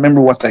don't remember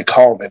what they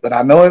called it, but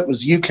I know it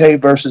was UK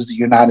versus the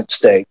United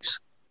States.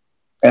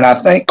 And I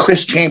think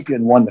Chris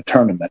Champion won the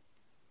tournament.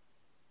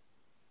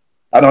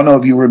 I don't know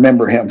if you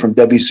remember him from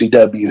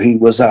WCW. He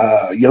was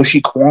Yoshi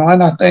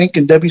Kwan, I think,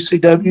 in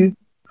WCW.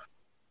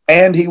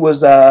 And he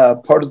was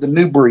part of the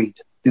New Breed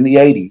in the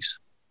 80s.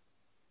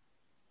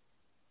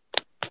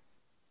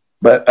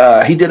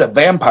 But he did a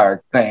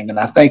vampire thing, and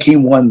I think he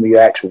won the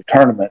actual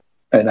tournament.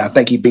 And I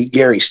think he beat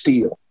Gary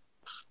Steele.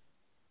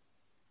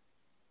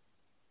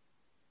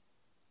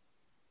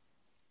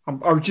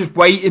 I was just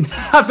waiting.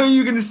 I thought you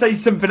were going to say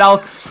something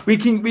else. I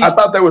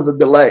thought there was a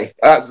delay.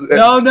 No.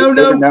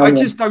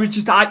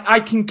 I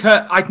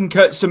can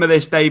cut some of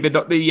this, David.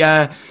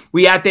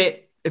 We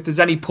edit if there's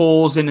any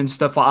pausing and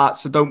stuff like that,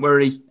 so don't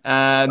worry.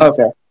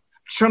 Okay.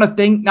 Trying to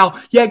think now.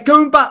 Yeah,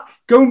 going back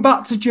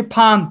to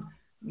Japan.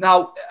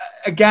 Now,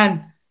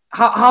 again,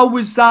 how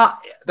was that?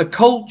 The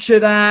culture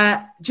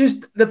there,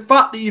 just the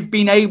fact that you've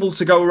been able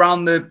to go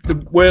around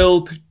the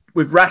world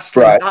with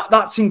wrestling. Right.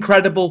 That's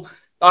incredible.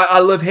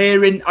 I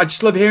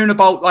just love hearing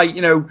about, like,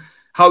 you know,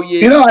 how you...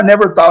 You know, I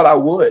never thought I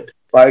would.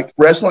 Like,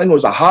 wrestling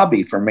was a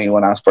hobby for me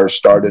when I first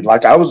started.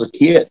 Like, I was a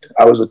kid.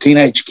 I was a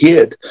teenage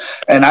kid,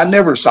 and I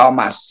never saw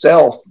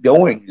myself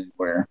going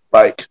anywhere.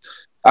 Like,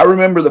 I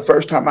remember the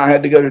first time I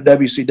had to go to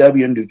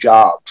WCW and do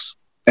jobs,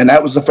 and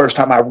that was the first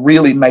time I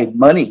really made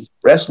money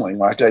wrestling.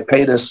 Like, they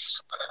paid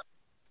us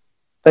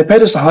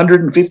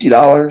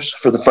 $150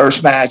 for the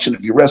first match, and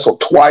if you wrestled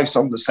twice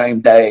on the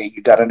same day,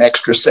 you got an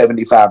extra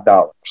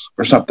 $75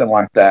 or something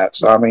like that.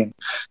 So, I mean,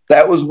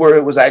 that was where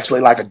it was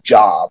actually like a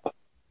job,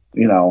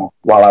 you know,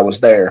 while I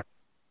was there.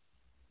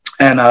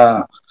 And,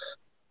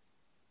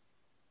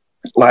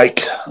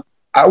 like,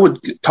 I would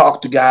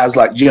talk to guys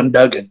like Jim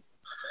Duggan,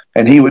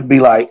 and he would be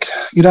like,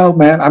 you know,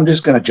 man, I'm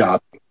just going to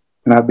job you.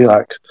 And I'd be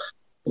like,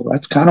 well,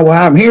 that's kind of why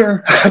I'm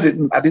here. I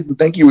didn't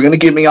think you were going to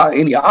give me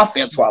any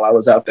offense while I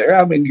was out there.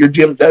 I mean, you're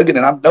Jim Duggan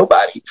and I'm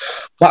nobody.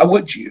 Why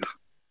would you?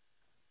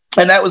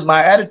 And that was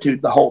my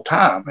attitude the whole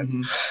time.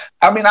 And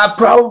I mean, I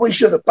probably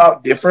should have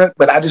thought different,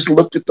 but I just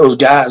looked at those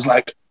guys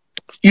like,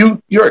 you're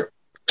a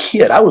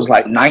kid. I was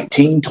like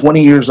 19,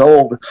 20 years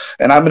old,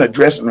 and I'm in a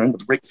dressing room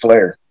with Ric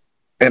Flair.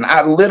 And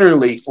I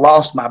literally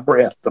lost my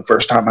breath the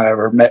first time I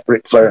ever met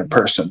Ric Flair in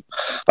person.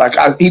 Like,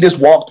 he just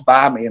walked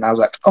by me, and I was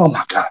like, oh,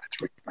 my God,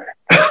 it's Ric Flair.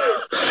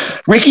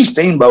 Ricky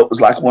Steamboat was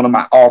like one of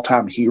my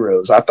all-time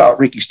heroes. I thought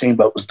Ricky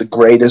Steamboat was the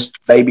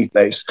greatest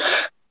babyface.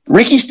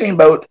 Ricky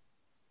Steamboat,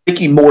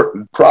 Ricky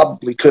Morton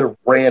probably could have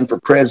ran for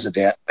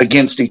president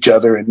against each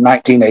other in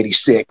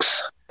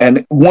 1986,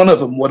 and one of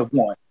them would have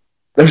won.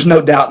 There's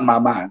no doubt in my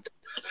mind.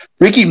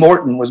 Ricky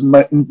Morton was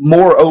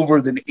more over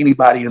than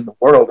anybody in the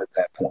world at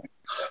that point.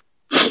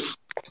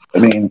 I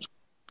mean,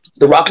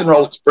 the Rock and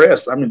Roll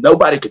Express, I mean,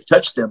 nobody could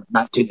touch them in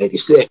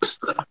 1986.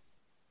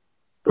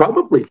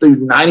 Probably through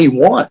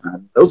 91. I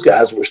mean, those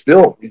guys were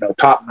still, you know,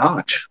 top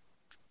notch.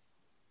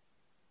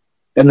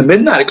 And the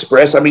Midnight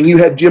Express, I mean, you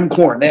had Jim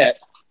Cornette,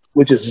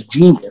 which is a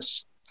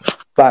genius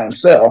by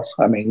himself.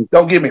 I mean,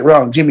 don't get me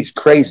wrong, Jimmy's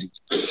crazy.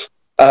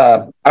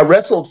 I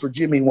wrestled for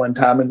Jimmy one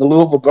time in the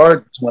Louisville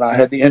Gardens when I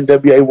had the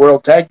NWA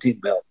World Tag Team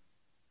belt.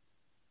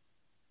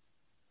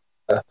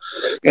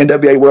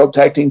 NWA World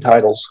Tag Team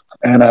titles.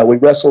 And we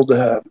wrestled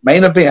a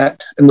main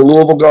event in the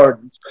Louisville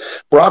Gardens.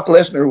 Brock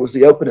Lesnar was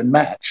the opening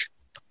match.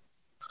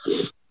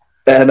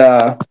 And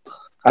I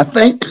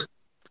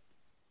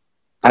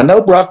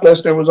know Brock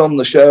Lesnar was on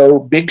the show.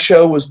 Big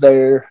Show was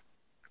there.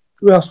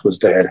 Who else was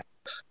there?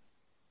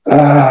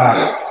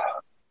 I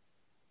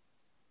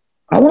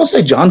want to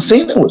say John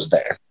Cena was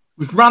there.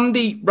 Was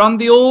Randy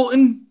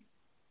Orton?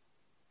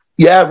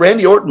 Yeah,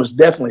 Randy Orton was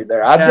definitely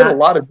there. I did a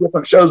lot of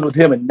different shows with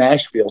him in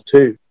Nashville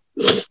too.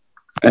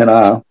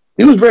 And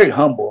he was very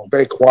humble and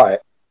very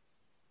quiet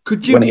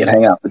when he'd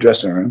hang out in the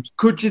dressing rooms.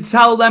 Could you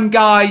tell them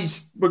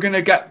guys we're going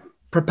to get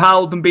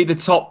propelled and be the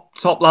top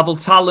level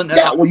talent?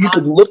 Yeah, well, you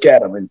could look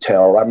at them and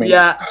tell. I mean,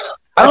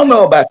 I don't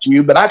know about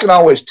you, but I can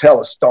always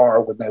tell a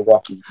star when they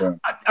walk in the room.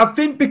 I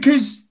think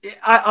because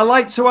I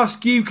like to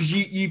ask you, because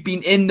you've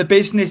been in the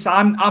business.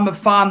 I'm a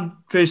fan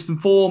first and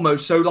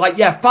foremost. So, like,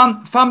 yeah,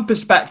 fan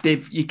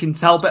perspective, you can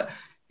tell. But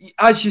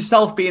as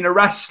yourself being a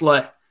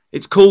wrestler,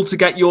 it's cool to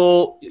get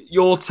your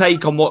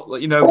take on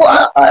what, you know.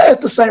 Well, I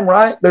at the same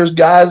right, there's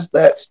guys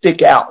that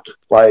stick out.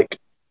 Like,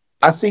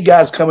 I see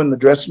guys come in the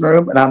dressing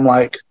room, and I'm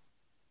like,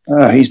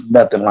 he's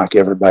nothing like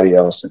everybody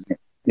else in here.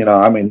 You know,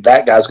 I mean,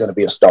 that guy's going to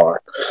be a star.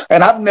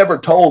 And I've never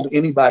told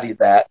anybody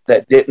that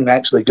didn't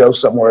actually go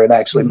somewhere and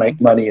actually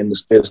make money in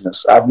this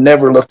business. I've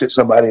never looked at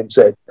somebody and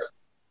said,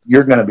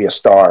 you're going to be a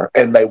star.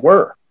 And they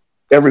were,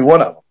 every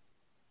one of them.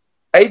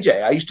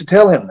 AJ, I used to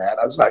tell him that.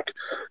 I was like,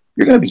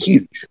 you're going to be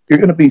huge. You're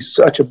going to be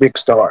such a big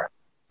star.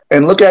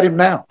 And look at him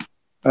now.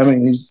 I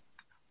mean, he's...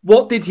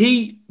 What did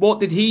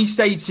he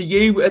say to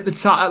you at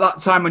that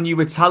time when you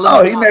were telling him?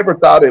 Oh, he never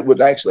thought it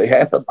would actually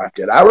happen like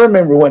that. I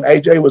remember when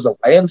AJ was a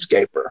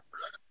landscaper,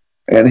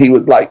 and he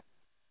would like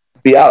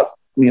be out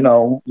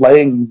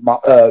laying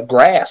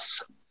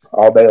grass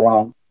all day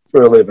long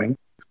for a living.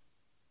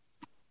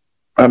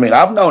 I mean,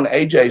 I've known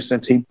AJ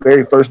since he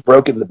very first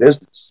broke into the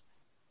business.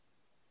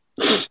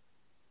 It's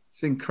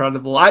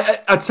incredible.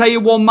 I tell you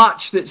one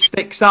match that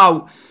sticks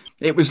out.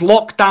 It was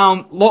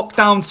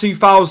Lockdown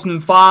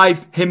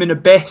 2005, him and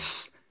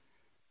Abyss.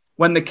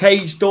 When the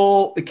cage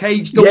door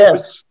yes.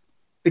 was...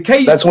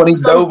 That's when he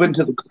dove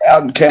into the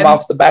crowd and came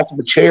off the back of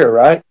the chair,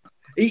 right?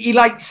 He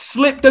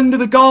slipped under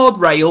the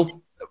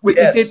guardrail.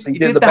 Yes, he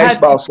did the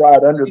baseball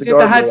slide under the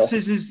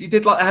guardrail. He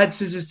did like the head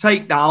scissors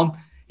takedown.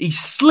 He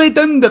slid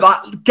under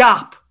that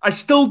gap. I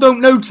still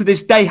don't know to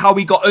this day how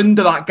he got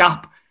under that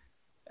gap.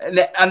 And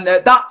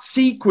that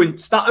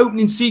sequence, that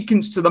opening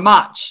sequence to the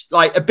match,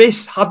 like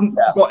Abyss hadn't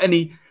got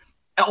any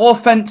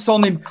offense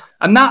on him.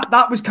 And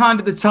that was kind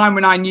of the time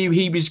when I knew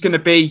he was going to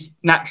be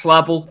next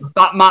level.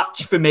 That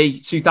match for me,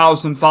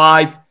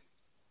 2005.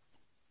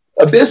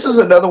 Abyss is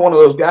another one of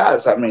those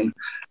guys. I mean,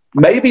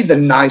 maybe the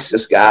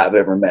nicest guy I've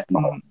ever met in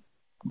my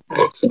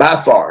life. By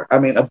far. I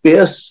mean,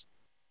 Abyss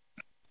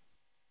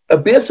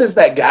is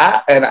that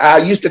guy, and I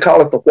used to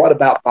call it the what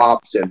about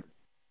Bob syndrome.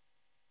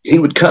 He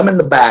would come in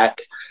the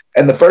back,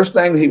 and the first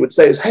thing he would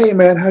say is, "Hey,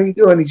 man, how you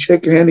doing?" He'd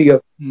shake your hand. He'd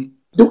go, "Do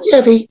we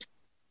have heat?"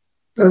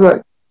 I was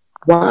like,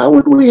 "Why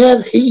would we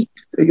have heat?"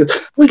 He goes,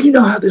 "Well, you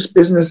know how this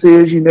business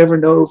is. You never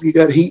know if you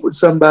got heat with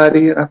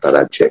somebody." And I thought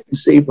I'd check and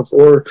see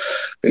before,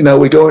 we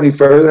go any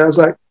further. I was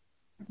like,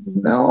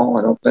 "No,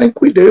 I don't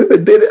think we do."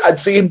 And then I'd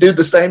see him do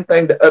the same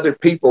thing to other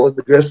people in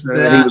the dressing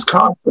room, and he was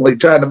constantly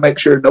trying to make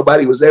sure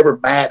nobody was ever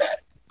mad at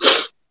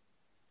him.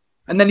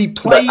 And then he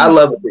plays. I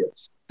love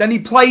this. Then he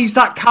plays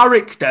that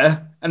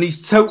character, and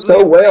he's totally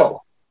so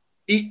well.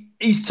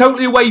 He's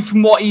totally away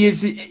from what he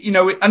is.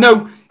 I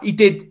know he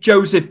did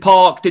Joseph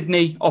Park, didn't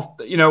he?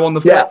 On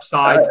the flip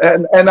side,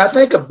 and I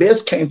think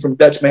Abyss came from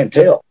Dutch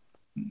Mantel.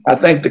 I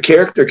think the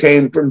character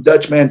came from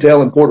Dutch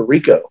Mantel in Puerto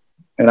Rico,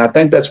 and I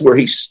think that's where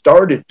he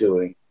started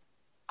doing.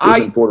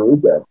 In Puerto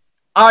Rico.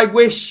 I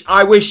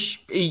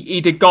wish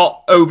he'd have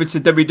got over to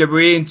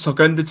WWE and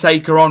took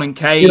Undertaker on and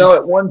Kane.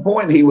 At one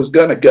point he was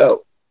going to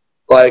go.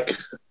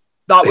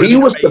 He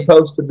was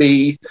supposed to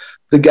be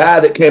the guy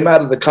that came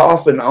out of the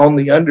coffin on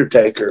The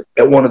Undertaker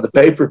at one of the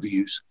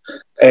pay-per-views,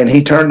 and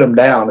he turned him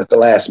down at the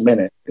last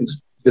minute and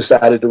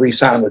decided to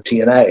re-sign with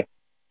TNA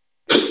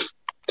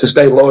to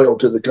stay loyal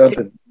to the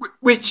company.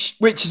 Which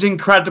is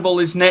incredible,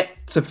 isn't it,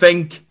 to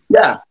think?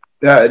 Yeah,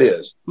 it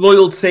is.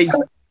 Loyalty.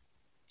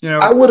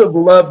 I would have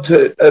loved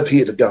to if he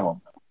had gone.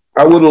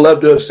 I would have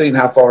loved to have seen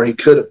how far he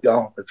could have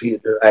gone if he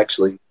had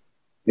actually,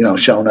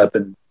 shown up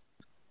and.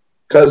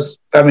 Because,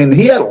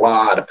 he had a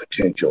lot of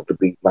potential to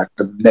be like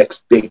the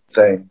next big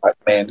thing, like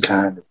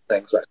Mankind and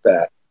things like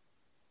that.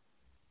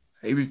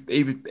 He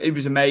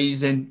was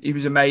amazing. He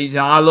was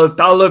amazing. I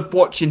loved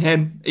watching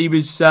him. He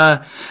was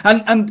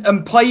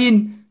and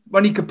playing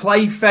when he could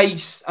play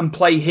face and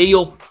play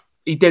heel.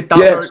 He did that.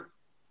 Yes.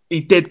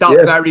 He did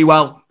that very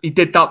well. He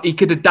did that. He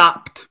could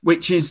adapt,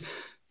 which is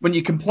when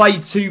you can play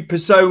two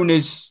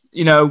personas.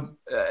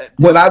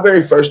 When I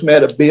very first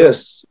met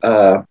Abyss.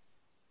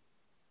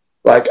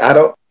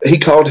 He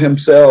called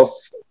himself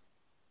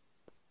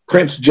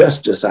Prince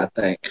Justice, I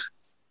think.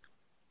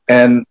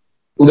 And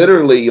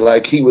literally,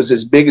 he was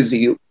as big as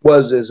he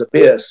was as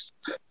Abyss,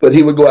 but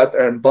he would go out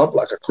there and bump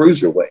like a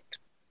cruiserweight.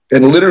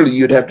 And literally,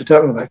 you'd have to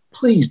tell him,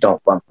 please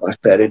don't bump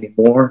like that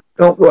anymore.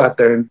 Don't go out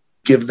there and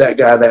give that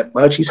guy that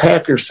much. He's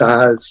half your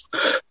size.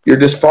 You're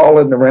just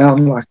falling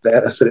around like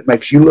that. I said, it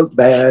makes you look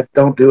bad.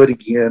 Don't do it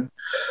again.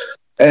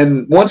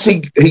 And once he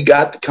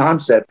got the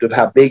concept of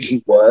how big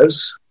he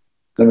was,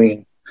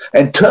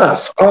 and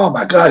tough. Oh,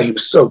 my God, he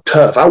was so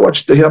tough. I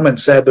watched him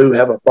and Sabu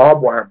have a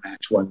barbed wire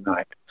match one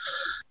night.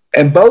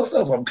 And both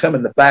of them come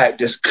in the back,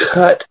 just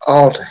cut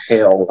all to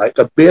hell. Like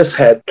Abyss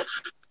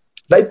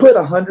they put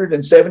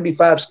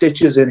 175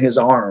 stitches in his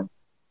arm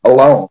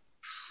alone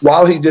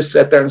while he just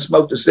sat there and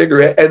smoked a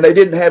cigarette. And they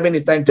didn't have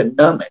anything to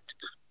numb it.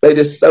 They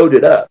just sewed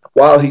it up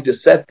while he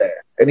just sat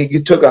there. And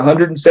he took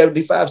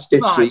 175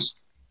 stitches. Nice.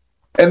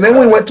 And then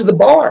we went to the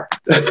bar.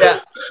 Yeah.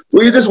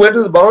 We just went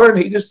to the bar, and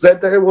he just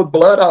sat there with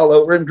blood all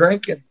over him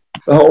drinking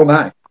the whole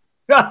night.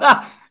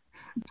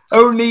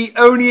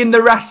 only in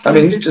the wrestling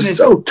he's business. Just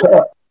so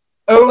tough.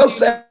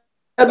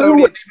 Sabu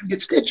wouldn't even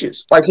get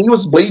stitches. He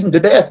was bleeding to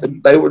death,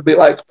 and they would be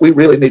like, "We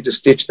really need to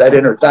stitch that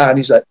inner thigh." And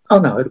he's like, "Oh,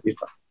 no, it'll be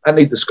fine. I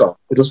need the scar.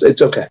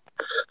 It's okay."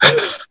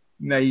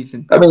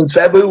 Amazing.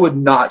 Sabu would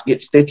not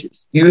get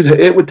stitches.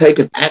 It would take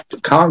an act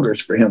of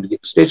Congress for him to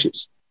get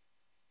stitches.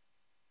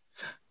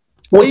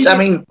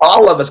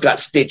 All of us got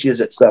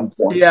stitches at some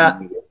point. Yeah.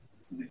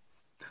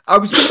 I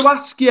was going to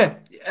ask you,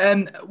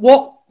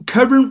 what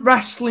current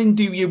wrestling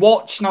do you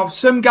watch? Now,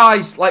 some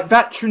guys, like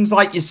veterans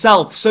like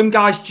yourself, some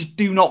guys just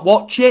do not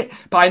watch it,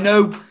 but I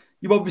know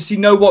you obviously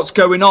know what's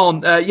going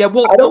on. I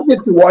don't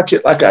get to watch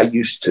it like I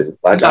used to.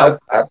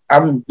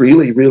 I'm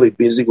really, really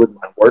busy with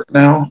my work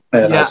now,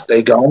 and I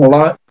stay gone a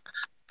lot.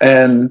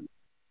 And,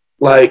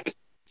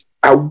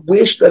 I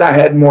wish that I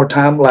had more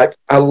time.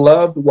 I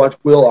love to watch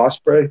Will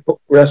Ospreay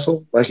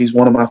wrestle. He's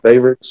one of my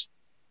favorites.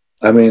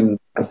 I mean,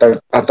 I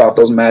thought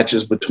those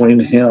matches between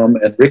him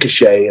and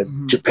Ricochet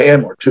in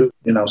Japan were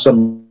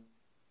some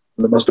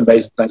of the most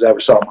amazing things I ever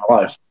saw in my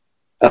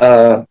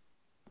life.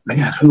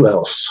 Man, who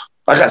else?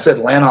 Like I said,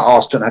 Lana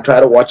Austin. I try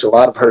to watch a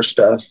lot of her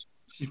stuff.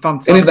 She's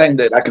fantastic. Anything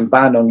that I can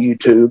find on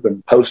YouTube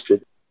and post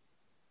it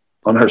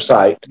on her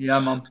site. Yeah,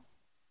 man.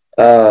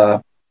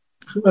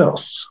 Who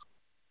else?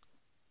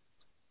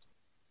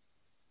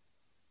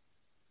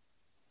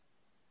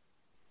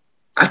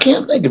 I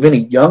can't think of any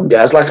young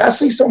guys. Like, I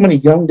see so many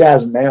young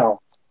guys now.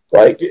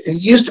 Like,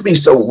 it used to be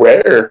so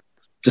rare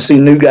to see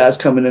new guys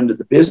coming into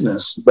the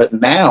business. But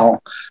now,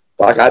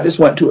 like, I just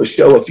went to a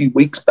show a few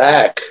weeks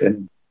back,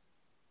 and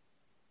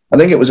I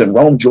think it was in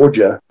Rome,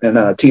 Georgia, and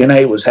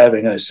TNA was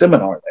having a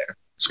seminar there.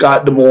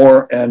 Scott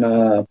D'Amore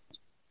and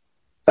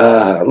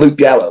Luke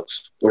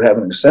Gallows were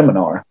having a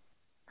seminar.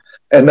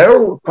 And there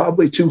were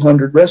probably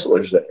 200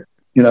 wrestlers there,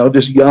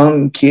 just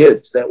young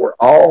kids that were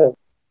all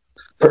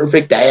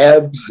perfect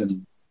abs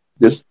and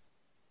just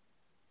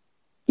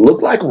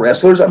looked like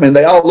wrestlers. I mean,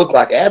 they all looked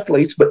like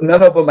athletes, but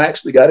none of them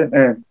actually got in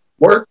there and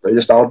worked. They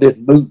just all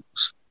did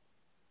moves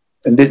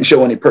and didn't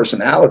show any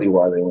personality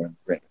while they were in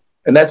the ring.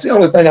 And that's the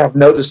only thing I've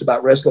noticed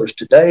about wrestlers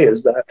today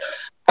is that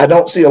I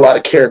don't see a lot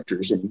of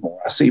characters anymore.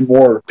 I see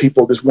more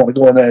people just want to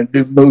go in there and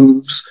do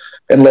moves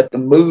and let the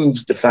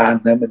moves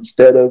define them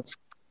instead of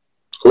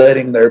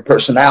letting their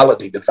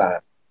personality define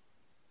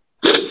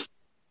them.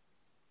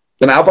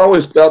 And I've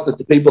always felt that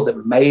the people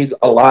that made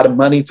a lot of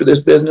money for this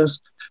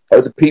business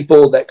are the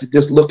people that could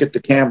just look at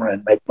the camera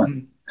and make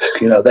money.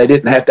 They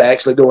didn't have to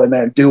actually go in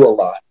there and do a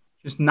lot.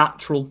 Just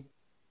natural.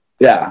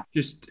 Yeah.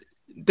 Just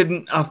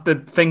didn't have to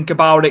think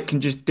about it,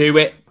 can just do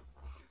it.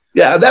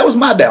 Yeah, that was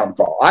my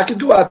downfall. I could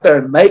go out there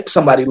and make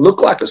somebody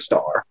look like a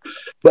star,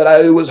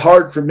 but it was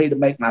hard for me to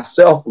make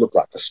myself look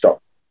like a star.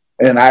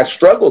 And I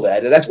struggled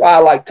at it. That's why I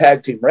like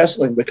tag team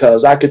wrestling,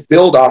 because I could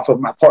build off of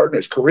my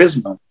partner's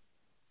charisma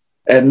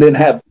and then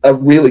have a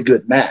really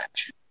good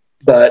match.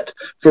 But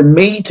for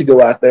me to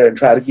go out there and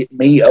try to get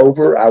me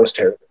over, I was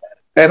terrible at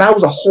it. And I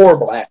was a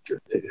horrible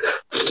actor, too.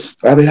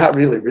 I mean, I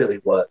really, really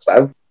was.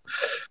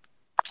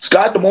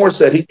 Scott D'Amore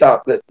said he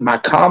thought that my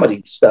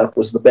comedy stuff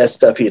was the best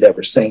stuff he had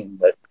ever seen.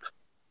 But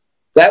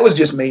that was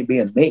just me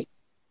being me,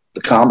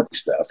 the comedy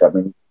stuff. I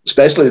mean,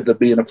 especially the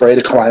being afraid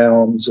of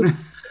clowns. And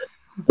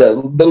the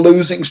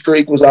losing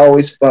streak was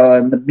always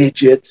fun. The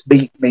midgets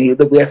beat me.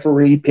 The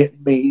referee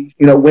pinned me.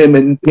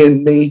 Women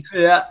pinned me.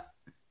 Yeah.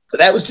 But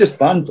that was just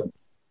fun for me.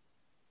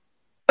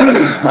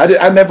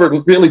 I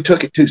never really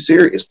took it too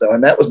serious, though,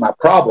 and that was my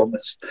problem.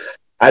 Is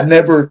I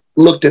never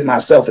looked at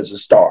myself as a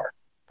star,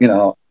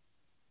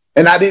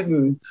 and I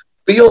didn't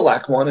feel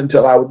like one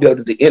until I would go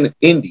to the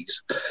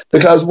indies,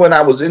 because when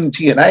I was in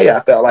TNA, I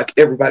felt like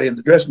everybody in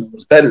the dressing room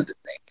was better than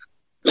me.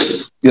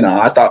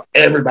 I thought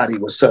everybody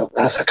was so.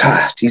 I was like,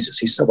 God, Jesus,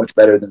 he's so much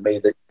better than me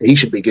that he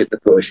should be getting a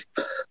push.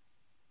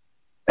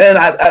 And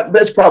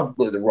that's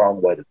probably the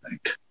wrong way to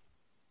think.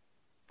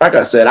 Like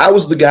I said, I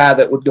was the guy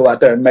that would go out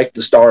there and make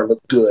the star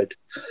look good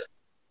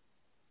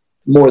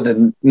more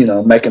than,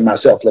 making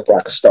myself look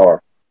like a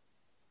star.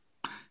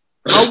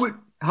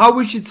 How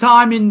was your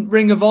time in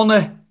Ring of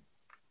Honor?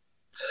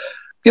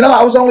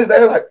 I was only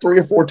there like 3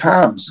 or 4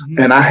 times,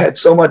 and I had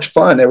so much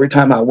fun every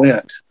time I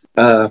went.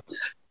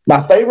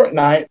 My favorite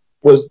night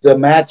was the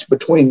match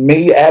between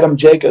me, Adam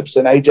Jacobs,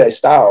 and AJ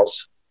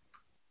Styles,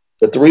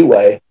 the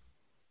 3-way.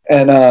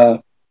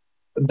 And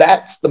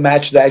that's the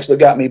match that actually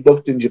got me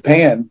booked in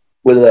Japan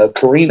with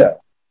Carino,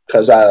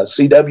 because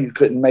CW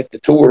couldn't make the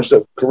tour,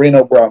 so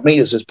Carino brought me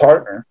as his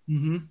partner.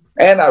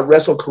 And I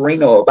wrestled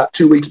Carino about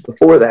 2 weeks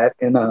before that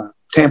in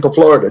Tampa,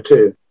 Florida,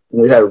 too.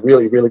 And we had a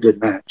really, really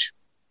good match.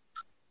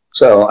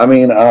 So, I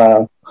mean,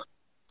 the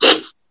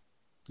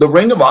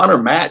Ring of Honor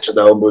match,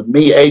 though, with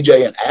me,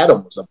 AJ, and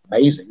Adam was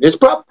amazing. It's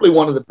probably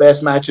one of the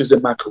best matches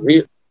in my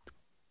career.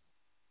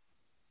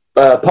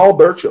 Paul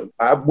Burcham.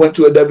 I went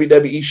to a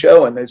WWE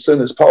show, and as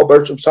soon as Paul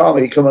Burcham saw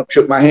me, he came up,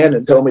 shook my hand,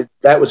 and told me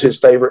that was his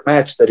favorite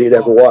match that he'd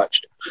ever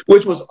watched,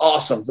 which was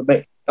awesome to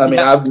me. I mean,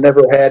 I've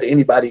never had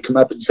anybody come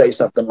up and say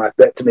something like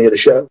that to me at a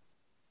show.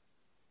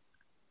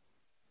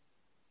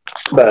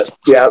 But,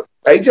 yeah,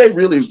 AJ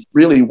really,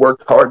 really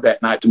worked hard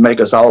that night to make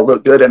us all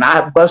look good, and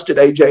I busted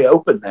AJ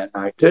open that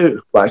night,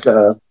 too. Like,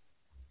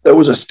 there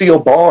was a steel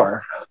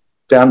bar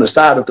down the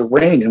side of the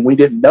ring, and we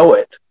didn't know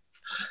it.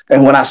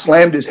 And when I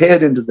slammed his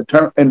head into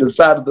the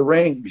side of the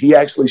ring, he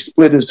actually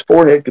split his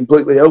forehead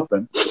completely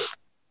open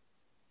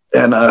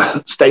and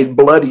stayed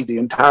bloody the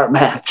entire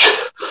match.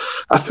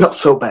 I felt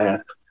so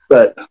bad.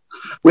 But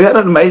we had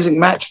an amazing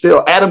match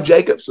still. Adam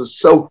Jacobs was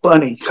so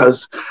funny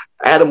because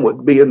Adam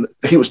would be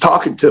he was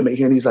talking to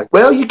me, and he's like,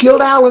 well, you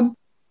killed Alan.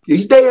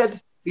 He's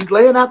dead. He's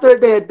laying out there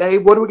dead,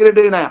 Dave. What are we going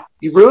to do now?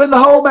 You ruined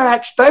the whole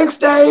match. Thanks,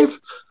 Dave.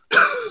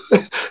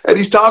 And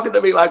he's talking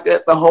to me like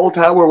that the whole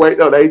time we're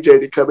waiting on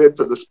AJ to come in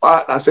for the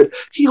spot. And I said,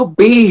 he'll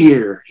be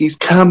here. He's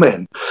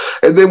coming.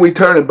 And then we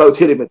turn and both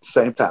hit him at the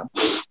same time.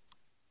 It's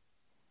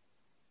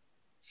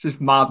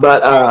just mad.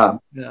 But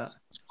yeah.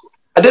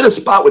 I did a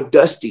spot with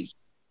Dusty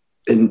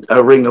in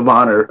Ring of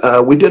Honor.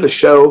 We did a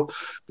show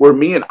where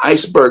me and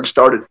Iceberg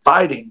started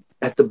fighting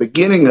at the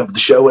beginning of the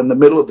show in the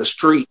middle of the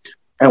street,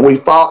 and we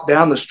fought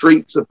down the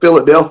streets of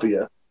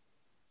Philadelphia.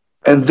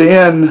 And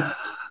then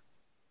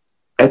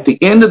at the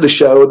end of the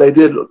show, they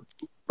did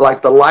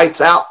like the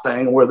lights out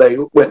thing where they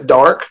went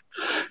dark,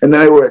 and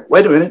then they were like,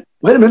 wait a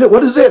minute,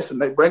 what is this?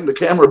 And they bring the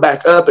camera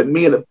back up, and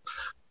me and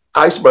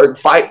Iceberg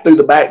fight through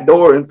the back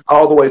door and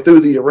all the way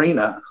through the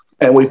arena,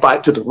 and we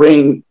fight to the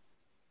ring.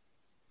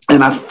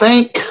 And I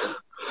think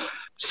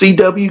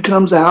CW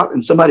comes out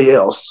and somebody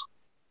else.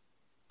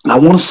 I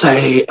want to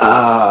say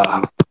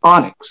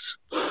Onyx.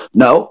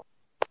 No.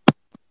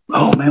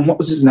 Oh, man, what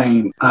was his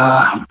name?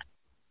 I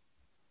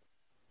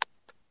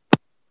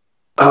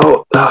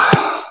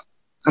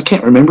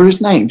can't remember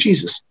his name.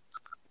 Jesus.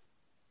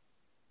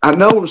 I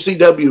know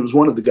CW was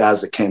one of the guys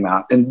that came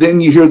out. And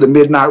then you hear the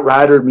Midnight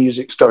Rider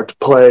music start to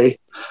play,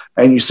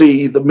 and you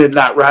see the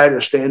Midnight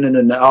Rider standing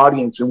in the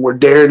audience, and we're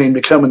daring him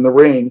to come in the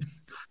ring.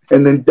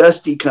 And then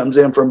Dusty comes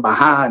in from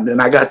behind,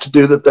 and I got to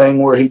do the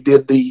thing where he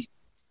did the,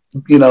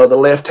 the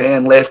left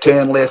hand,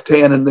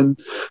 and then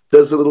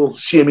does a little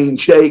shimmy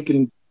and shake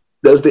and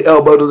does the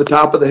elbow to the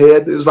top of the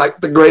head. It was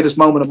like the greatest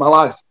moment of my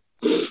life.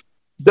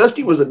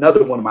 Dusty was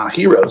another one of my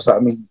heroes. I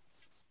mean,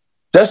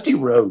 Dusty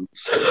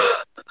Rhodes.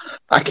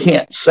 I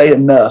can't say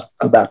enough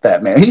about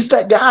that man. He's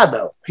that guy,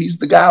 though. He's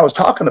the guy I was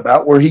talking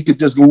about where he could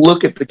just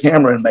look at the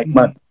camera and make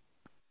money.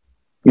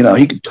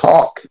 He could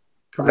talk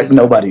like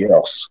nobody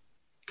else.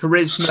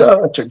 Charisma.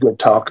 Such a good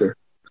talker.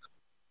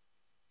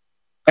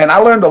 And I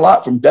learned a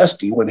lot from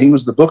Dusty when he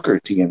was the booker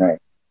at TNA.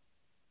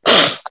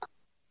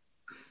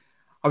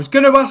 I was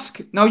going to ask,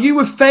 now you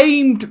were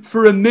famed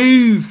for a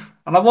move,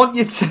 and I would like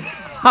you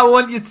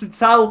to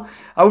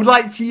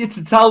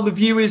tell the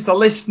viewers, the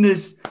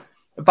listeners,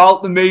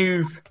 about the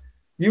move.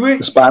 You were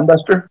the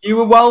Spinebuster. You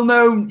were well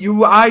known.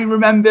 I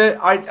remember.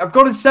 I've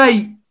got to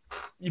say,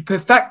 you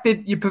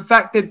perfected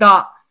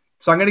that.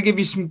 So I'm going to give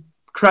you some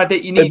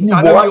credit. If you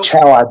watch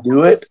how I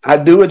do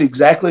it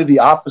exactly the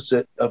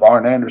opposite of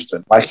Arn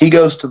Anderson. Like he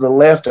goes to the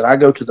left and I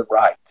go to the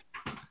right.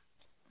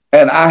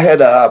 And I had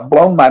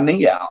blown my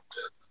knee out,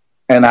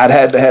 and I'd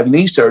had to have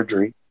knee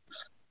surgery.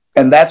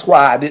 And that's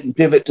why I didn't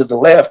pivot to the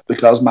left,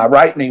 because my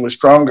right knee was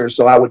stronger.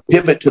 So I would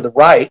pivot to the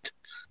right.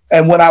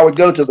 And when I would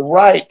go to the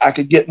right, I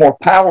could get more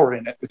power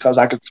in it because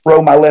I could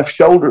throw my left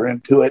shoulder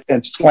into it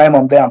and slam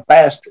them down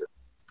faster.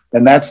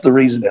 And that's the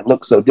reason it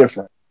looked so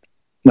different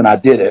when I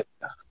did it.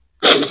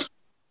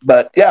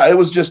 But yeah, it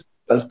was just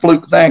a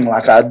fluke thing.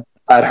 Like I'd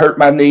hurt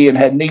my knee and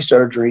had knee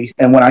surgery.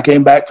 And when I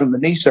came back from the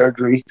knee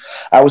surgery,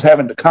 I was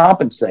having to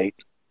compensate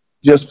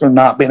just for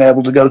not being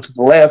able to go to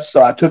the left.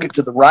 So I took it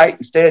to the right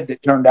instead.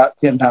 It turned out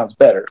 10 times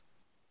better.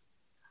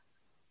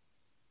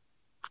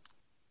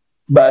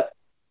 But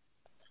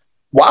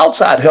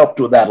Wildside helped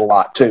with that a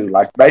lot too.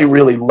 Like they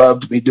really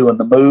loved me doing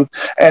the move.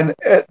 And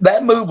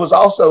that move was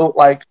also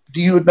like,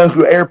 do you know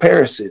who Air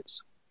Paris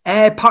is?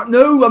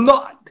 No, I'm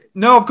not.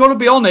 No, I've got to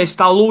be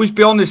honest. I'll always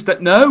be honest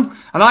that no.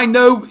 And I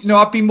know,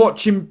 I've been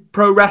watching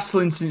pro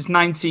wrestling since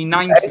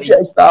 1990.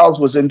 AJ Styles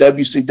was in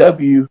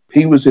WCW.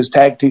 He was his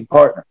tag team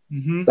partner.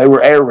 Mm-hmm. They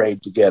were Air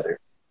Raid together.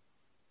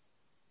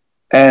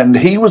 And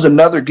he was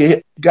another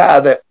guy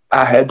that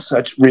I had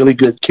such really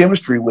good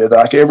chemistry with.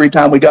 Like every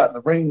time we got in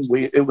the ring,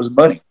 it was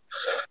money.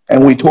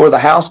 And we tore the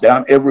house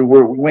down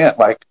everywhere we went.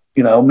 Like,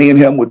 me and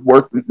him would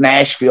work in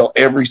Nashville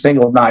every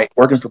single night,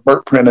 working for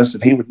Burt Prentice,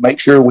 and he would make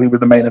sure we were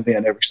the main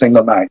event every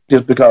single night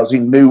just because he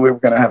knew we were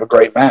going to have a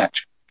great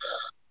match.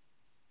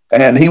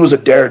 And he was a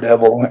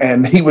daredevil,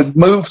 and he would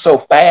move so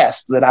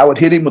fast that I would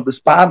hit him with the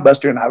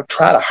Spinebuster, and I would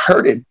try to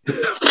hurt him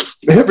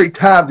every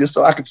time just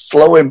so I could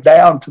slow him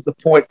down to the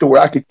point to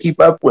where I could keep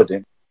up with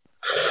him.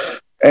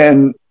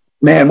 And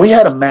man, we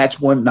had a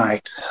match one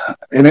night,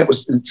 and it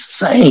was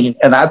insane.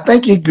 And I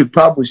think you could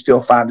probably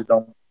still find it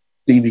on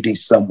DVD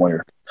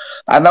somewhere.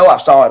 I know I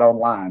saw it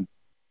online.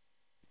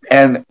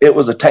 And it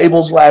was a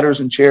tables, ladders,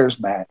 and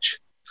chairs match.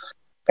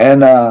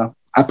 And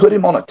I put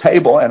him on a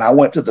table, and I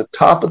went to the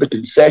top of the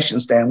concession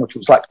stand, which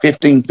was like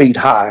 15 feet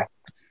high.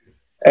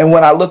 And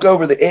when I look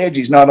over the edge,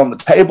 he's not on the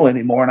table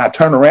anymore. And I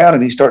turn around,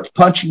 and he starts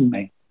punching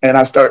me. And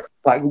I start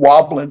like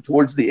wobbling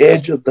towards the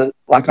edge of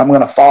like I'm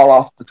going to fall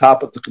off the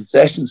top of the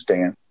concession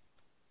stand.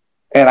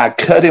 And I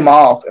cut him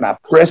off, and I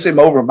press him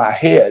over my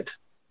head,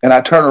 and I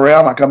turn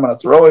around like I'm going to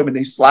throw him, and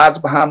he slides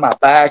behind my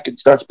back and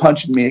starts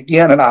punching me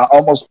again, and I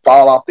almost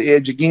fall off the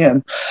edge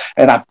again,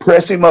 and I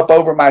press him up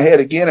over my head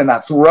again, and I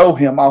throw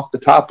him off the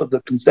top of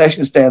the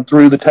concession stand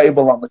through the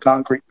table on the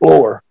concrete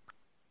floor.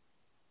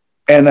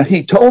 And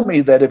he told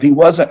me that if he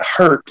wasn't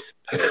hurt,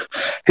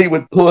 he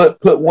would put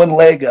one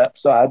leg up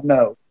so I'd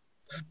know.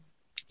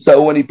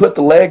 So when he put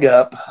the leg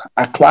up,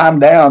 I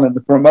climbed down, and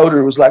the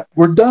promoter was like,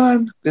 "We're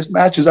done. This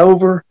match is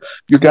over.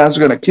 You guys are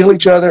going to kill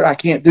each other. I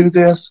can't do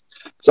this."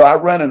 So I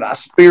run and I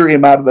spear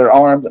him out of their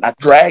arms, and I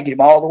drag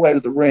him all the way to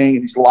the ring,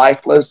 and he's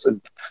lifeless.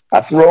 And I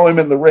throw him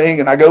in the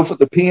ring, and I go for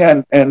the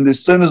pin. And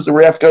as soon as the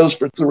ref goes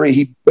for 3,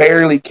 he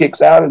barely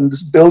kicks out, and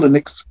this building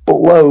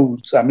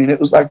explodes. I mean, it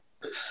was like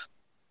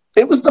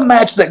it was the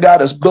match that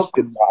got us booked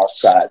in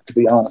Wildside, to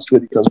be honest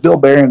with you, because Bill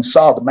Behrens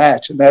saw the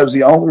match, and that was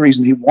the only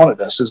reason he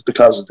wanted us is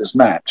because of this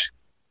match.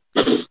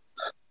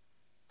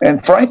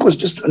 And Frank was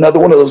just another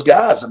one of those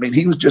guys. I mean,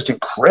 he was just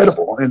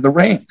incredible in the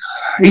ring.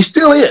 He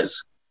still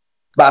is,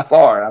 by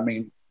far. I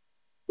mean,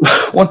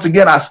 once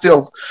again,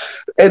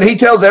 and he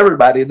tells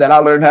everybody that I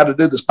learned how to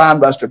do the spine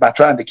buster by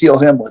trying to kill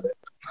him with it.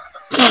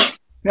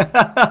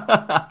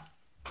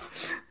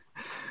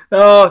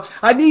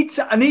 I need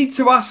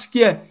to ask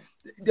you,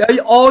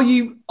 are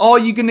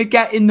you going to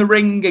get in the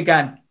ring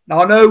again?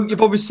 Now, I know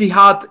you've obviously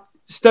had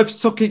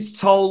stuff's took its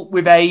toll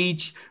with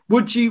age.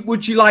 Would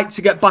you like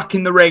to get back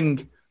in the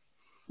ring?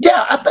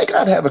 Yeah, I think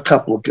I'd have a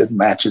couple of good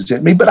matches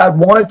in me, but I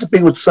want it to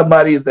be with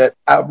somebody that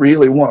I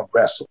really want to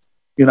wrestle.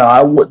 You know,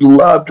 I would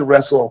love to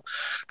wrestle.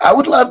 I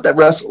would love to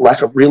wrestle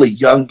like a really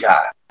young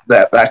guy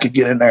that I could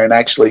get in there and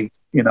actually,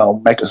 you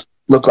know, make us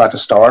look like a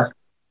star.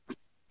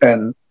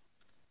 And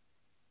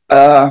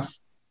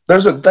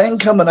there's a thing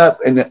coming up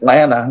in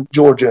Atlanta,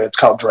 Georgia. It's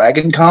called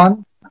Dragon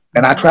Con,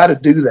 and I try to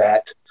do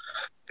that.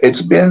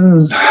 It's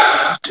been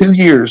 2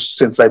 years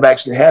since they've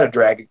actually had a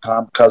Dragon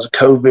Con because of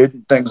COVID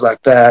and things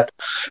like that,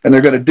 and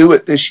they're going to do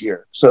it this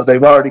year. So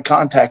they've already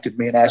contacted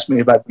me and asked me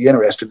if I'd be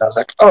interested. And I was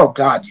like, oh,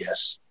 God,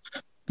 yes.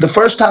 The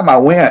first time I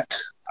went,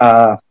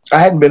 I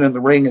hadn't been in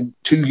the ring in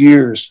 2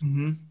 years.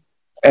 Mm-hmm.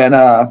 And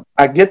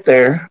I get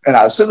there, and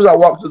as soon as I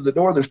walk through the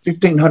door, there's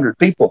 1,500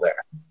 people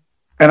there.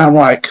 And I'm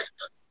like,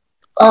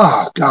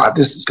 oh, God,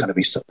 this is going to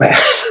be so bad.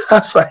 I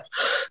was like,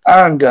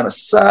 I'm going to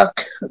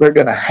suck. They're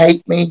going to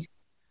hate me.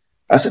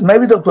 I said,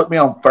 maybe they'll put me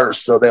on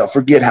first so they'll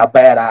forget how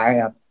bad I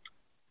am.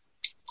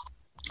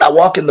 I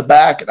walk in the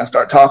back, and I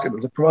start talking to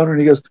the promoter, and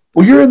he goes,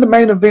 well, you're in the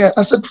main event.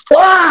 I said,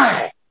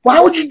 why?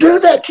 Why would you do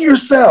that to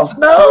yourself?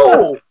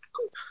 No.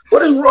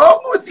 What is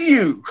wrong with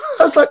you?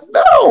 I was like,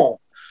 no.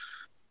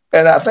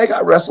 And I think I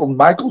wrestled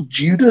Michael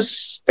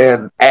Judas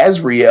and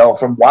Azriel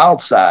from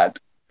Wildside.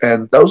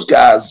 And those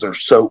guys are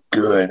so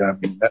good. I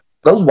mean,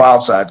 those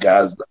Wildside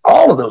guys,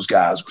 all of those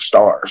guys were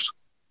stars.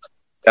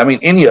 I mean,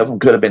 any of them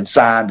could have been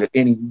signed at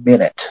any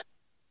minute.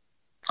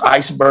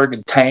 Iceberg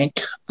and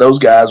Tank, those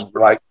guys were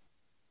like,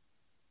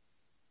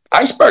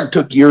 Iceberg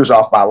took years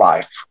off my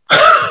life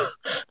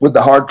with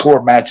the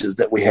hardcore matches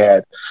that we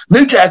had.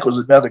 New Jack was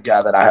another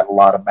guy that I had a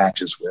lot of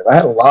matches with. I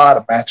had a lot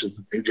of matches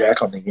with New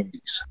Jack on the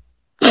Indies.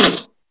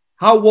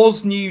 How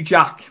was New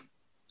Jack?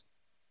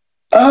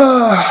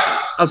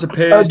 As a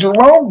peer?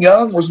 Jerome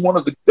Young was one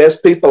of the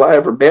best people I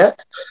ever met,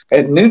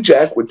 and New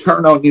Jack would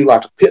turn on you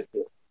like a pit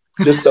bull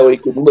just so he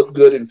could look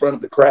good in front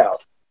of the crowd.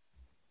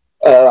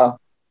 And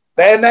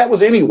that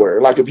was anywhere.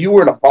 Like if you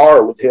were in a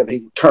bar with him, he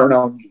would turn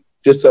on you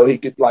just so he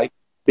could like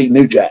be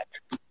New Jack.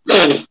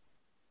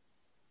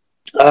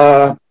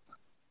 I've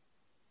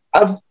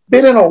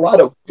been in a lot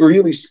of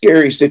really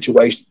scary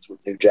situations with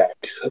New Jack.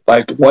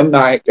 Like one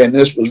night, and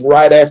this was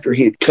right after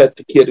he had cut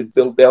the kid in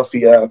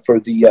Philadelphia for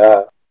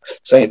the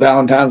St.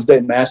 Valentine's Day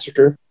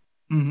Massacre.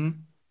 Mm-hmm.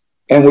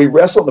 And we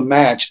wrestled a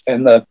match,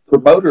 and the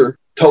promoter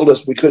told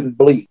us we couldn't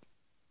bleed.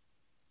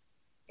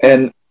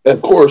 And,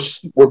 of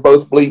course, we're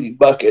both bleeding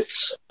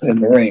buckets in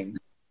the ring.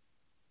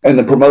 And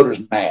the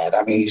promoter's mad.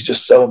 I mean, he's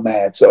just so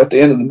mad. So at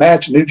the end of the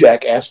match, New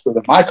Jack asked for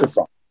the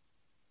microphone.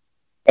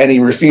 And he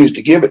refused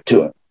to give it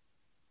to him.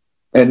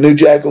 And New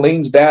Jack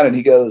leans down and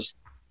he goes,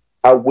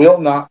 I will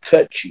not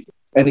cut you.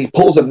 And he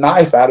pulls a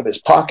knife out of his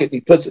pocket and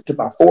he puts it to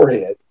my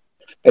forehead.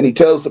 And he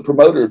tells the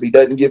promoter if he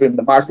doesn't give him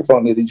the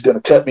microphone that he's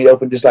going to cut me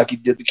open just like he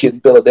did the kid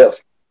in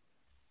Philadelphia.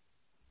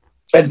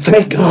 And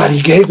thank God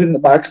he gave him the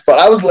microphone.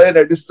 I was laying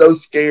there just so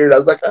scared. I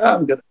was like,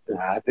 I'm going to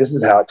die. This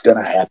is how it's going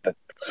to happen.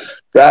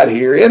 Right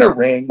here in a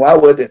ring. Why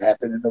would it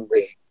happen in a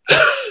ring?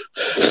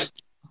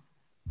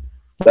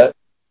 But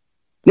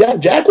yeah,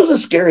 Jack was a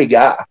scary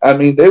guy. I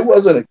mean, it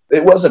wasn't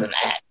an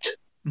act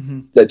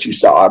that you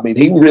saw. I mean,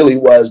 he really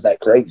was that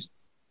crazy.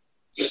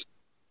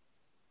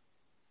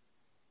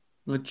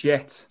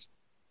 Legit.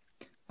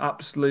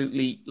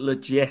 Absolutely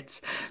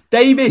legit.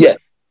 David,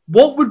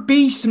 what would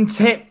be some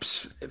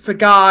tips for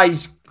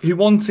guys who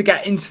want to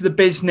get into the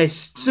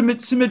business? Some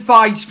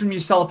advice from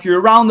yourself. You're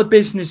around the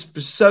business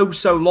for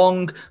so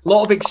long, a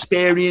lot of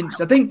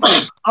experience. I think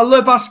I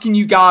love asking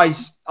you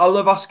guys. I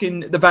love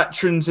asking the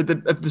veterans of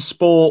the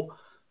sport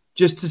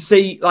just to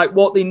see like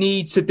what they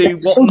need to do.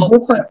 It's so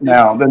different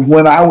now than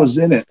when I was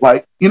in it.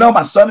 Like, you know,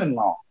 my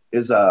son-in-law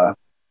is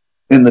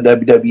in the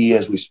WWE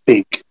as we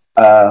speak.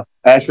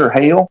 Asher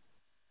Hale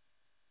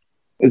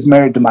is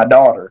married to my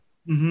daughter.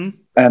 Mm-hmm.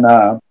 And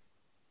I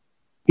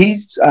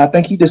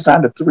think he just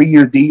signed a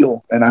 3-year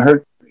deal. And I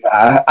heard,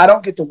 I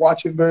don't get to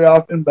watch him very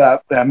often,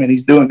 but I mean,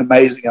 he's doing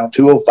amazing on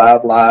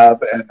 205 Live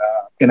and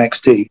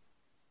NXT.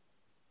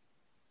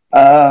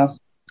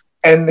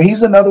 And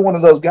he's another one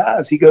of those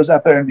guys. He goes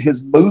out there and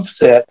his move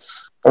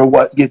sets are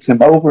what gets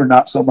him over,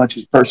 not so much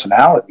his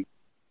personality.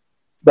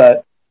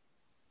 But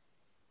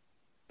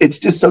it's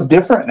just so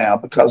different now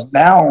because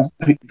now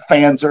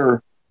fans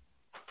are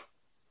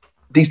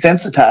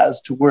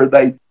desensitized to where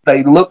they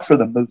look for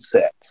the move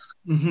sets.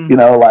 Mm-hmm. You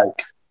know,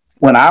 like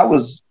when I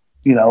was,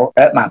 you know,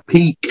 at my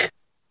peak,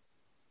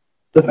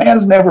 the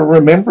fans never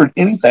remembered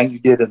anything you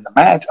did in the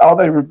match. All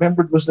they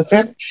remembered was the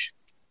finish.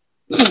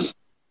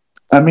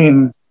 I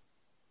mean,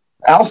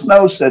 Al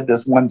Snow said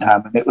this one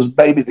time, and it was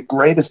maybe the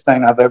greatest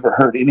thing I've ever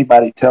heard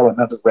anybody tell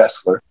another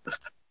wrestler.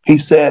 He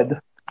said,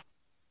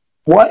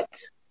 "What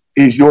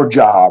is your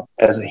job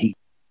as a heel?"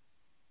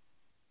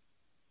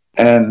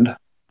 And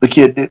the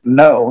kid didn't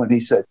know, and he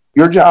said,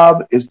 "Your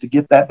job is to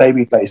get that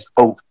baby face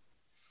over."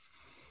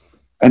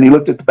 And he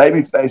looked at the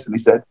baby face and he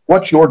said,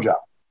 "What's your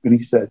job?" And he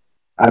said,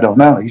 "I don't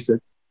know." He said,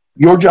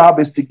 "Your job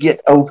is to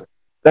get over.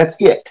 That's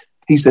it."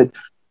 He said,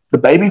 "The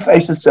baby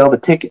faces sell the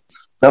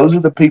tickets. Those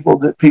are the people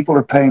that people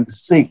are paying to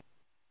see.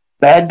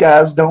 Bad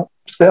guys don't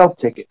sell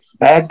tickets.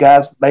 Bad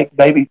guys make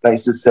baby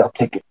faces sell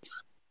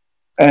tickets."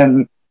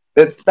 And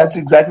that's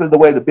exactly the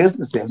way the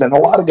business is. And a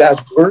lot of guys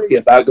worry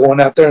about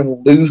going out there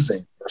and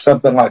losing or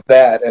something like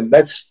that. And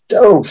that's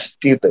so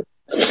stupid.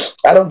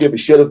 I don't give a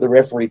shit if the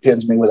referee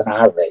pins me with an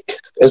eye rake,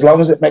 as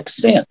long as it makes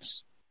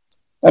sense.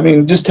 I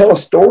mean, just tell a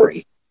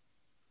story.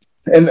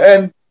 And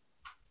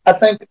I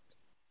think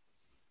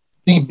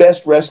the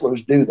best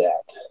wrestlers do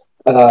that.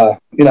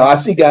 I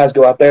see guys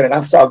go out there, and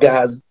I saw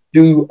guys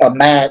do a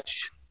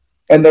match,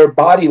 and their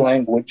body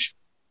language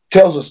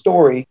tells a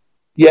story,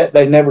 yet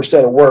they never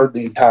said a word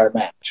the entire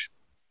match.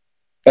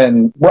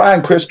 And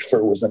Brian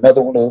Christopher was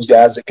another one of those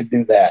guys that could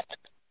do that.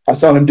 I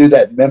saw him do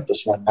that in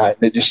Memphis one night,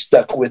 and it just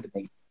stuck with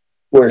me,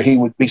 where he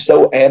would be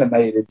so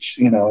animated,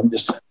 and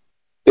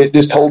it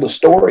just told a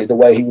story the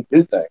way he would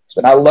do things.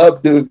 And I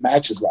love doing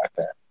matches like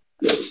that.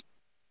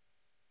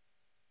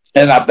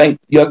 And I think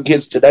young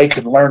kids today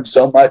can learn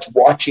so much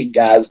watching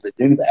guys that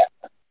do that.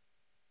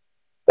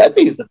 That'd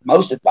be the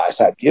most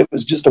advice I'd give,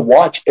 is just to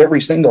watch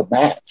every single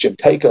match and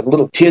take a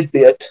little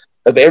tidbit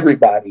of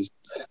everybody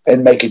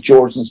and make it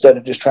yours, instead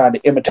of just trying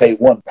to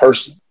imitate one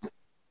person.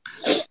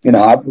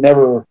 I've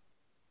never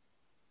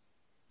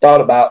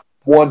thought about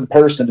one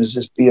person as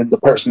just being the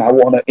person I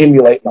want to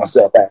emulate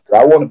myself after.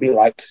 I want to be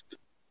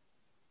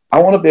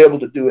able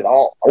to do it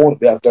all. I want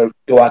to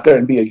go out there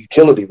and be a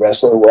utility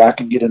wrestler where I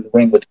can get in the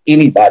ring with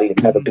anybody and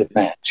have a good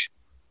match.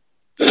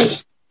 Do you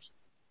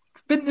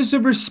think there's a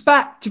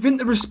respect? Do you think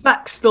the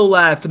respect's still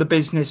there for the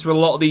business with a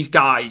lot of these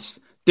guys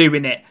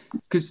doing it?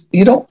 Because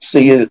you don't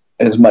see it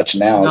as much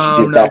now as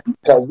you did back.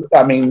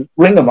 Because,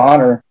 Ring of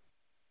Honor,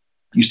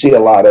 you see a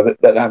lot of it,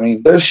 but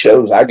there's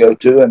shows I go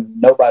to and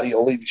nobody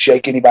will even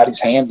shake anybody's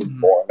hand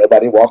anymore.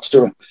 Nobody walks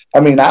through. I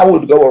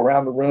would go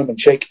around the room and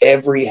shake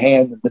every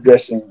hand in the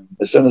dressing room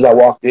as soon as I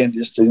walked in,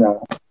 just to,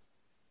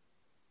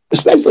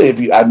 especially if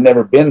I've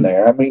never been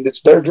there.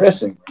 It's their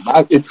dressing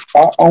room. It's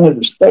only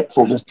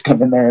respectful just to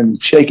come in there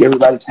and shake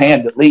everybody's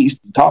hand at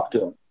least and talk to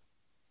them.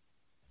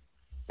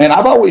 And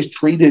I've always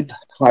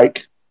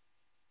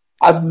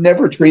I've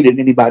never treated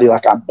anybody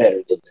like I'm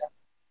better than them.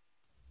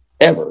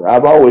 Ever.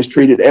 I've always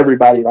treated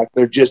everybody like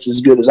they're just as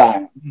good as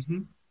I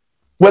am,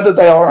 whether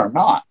they are or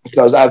not,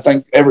 because I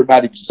think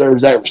everybody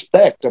deserves that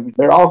respect.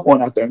 They're all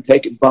going out there and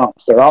taking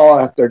bumps. They're all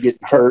out there getting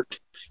hurt,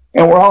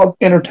 and we're all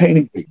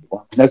entertaining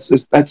people. That's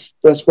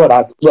what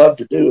I love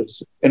to do,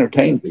 is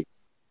entertain people.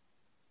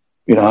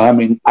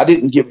 I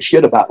didn't give a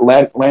shit about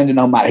landing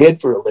on my head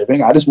for a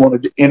living. I just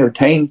wanted to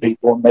entertain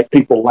people and make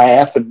people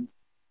laugh, and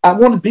I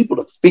wanted people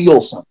to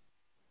feel something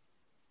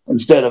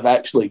instead of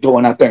actually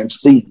going out there and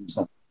seeing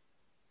something.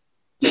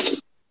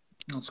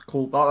 That's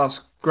cool.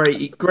 That's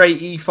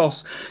great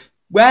ethos.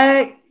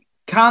 Where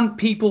can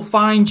people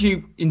find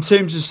you in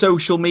terms of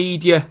social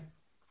media?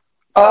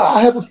 I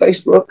have a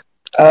Facebook,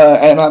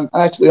 and I'm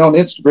actually on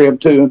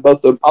Instagram too,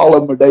 and all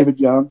of them are David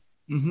Young.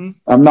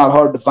 I'm not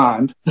hard to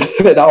find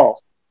at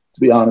all, to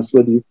be honest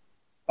with you.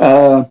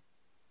 I'd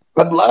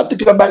love to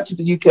come back to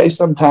the UK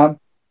sometime,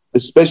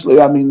 especially,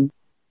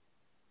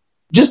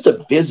 just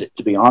to visit,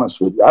 to be honest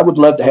with you. I would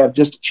love to have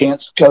just a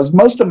chance, because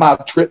most of my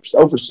trips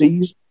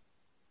overseas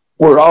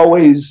were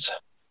always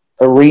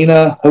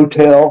arena,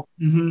 hotel,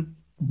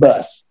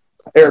 bus,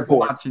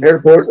 airport,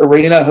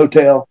 arena,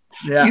 hotel.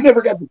 Yeah. You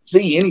never got to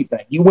see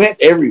anything. You went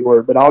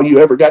everywhere, but all you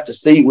ever got to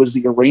see was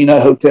the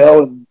arena,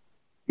 hotel, and,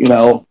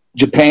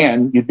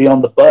 Japan. You'd be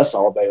on the bus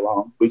all day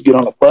long. We'd get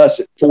on a bus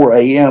at 4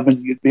 a.m.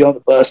 and you'd be on the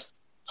bus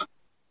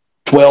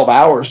 12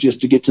 hours just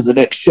to get to the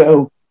next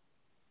show.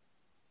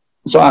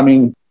 So, I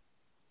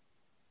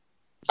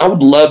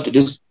would love to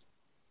just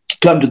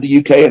come to the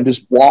UK and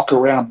just walk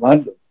around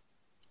London.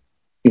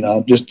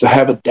 Just to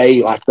have a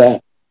day like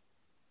that.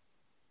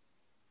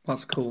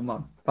 That's cool,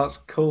 man. That's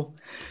cool.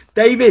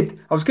 David,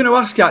 I was going to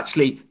ask you,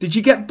 actually, did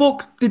you get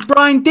booked? Did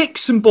Brian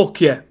Dixon book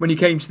you when he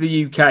came to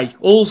the UK?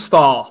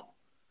 All-Star?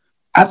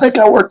 I think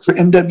I worked for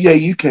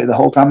NWA UK the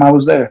whole time I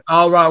was there.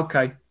 Oh, right,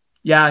 okay.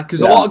 Yeah, because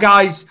a lot of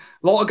guys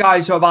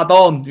who I've had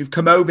on who've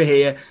come over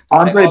here.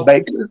 Andre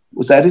Baker,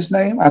 was that his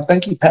name? I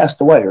think he passed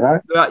away,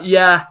 right?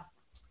 Yeah.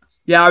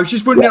 Yeah, I was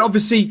just wondering,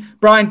 obviously,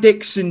 Brian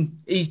Dixon,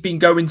 he's been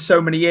going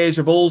so many years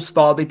with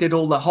All-Star. They did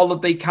all the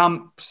holiday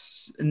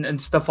camps and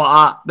stuff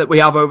like that we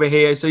have over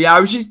here. So, yeah, I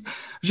was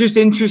just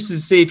interested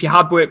to see if you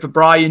had worked for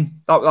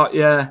Brian.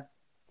 Yeah.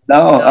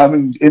 No,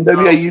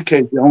 NWA UK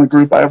is the only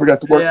group I ever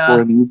got to work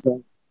for in the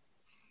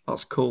UK.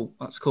 That's cool.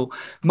 That's cool.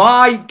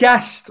 My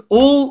guest,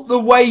 all the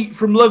way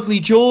from lovely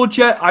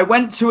Georgia. I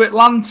went to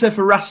Atlanta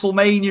for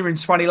WrestleMania in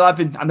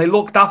 2011, and they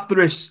looked after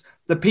us.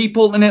 The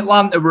people in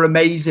Atlanta were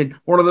amazing.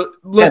 One of the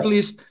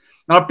loveliest. Yes.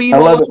 And I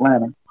love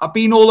Atlanta. I've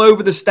been all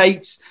over the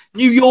States.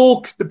 New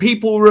York, the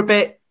people were a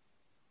bit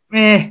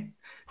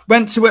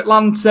Went to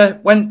Atlanta,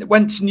 went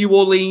to New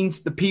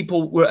Orleans. The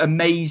people were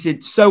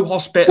amazing, so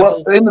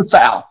hospitable. Well, in the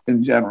South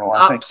in general,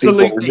 I think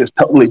people were just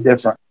totally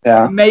different.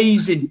 Yeah,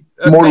 amazing.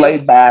 More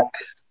laid back.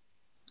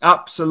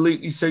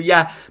 Absolutely. So,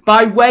 yeah,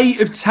 by way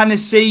of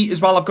Tennessee as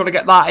well, I've got to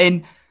get that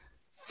in.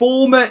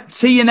 Former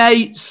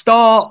TNA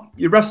star,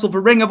 you wrestled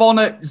for Ring of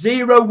Honor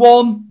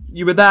 01.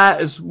 You were there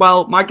as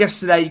well. My guest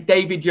today,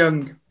 David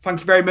Young. Thank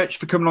you very much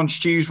for coming on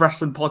Stu's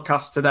Wrestling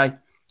Podcast today.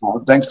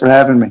 Oh, thanks for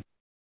having me.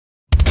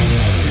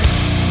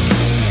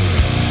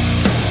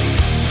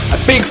 A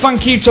big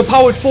thank you to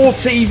Powered 4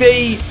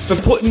 TV for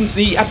putting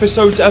the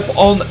episodes up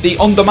on the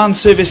on-demand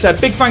service there.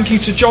 Big thank you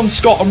to John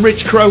Scott and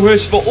Rich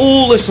Crowhurst for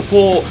all the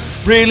support.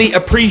 Really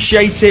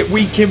appreciate it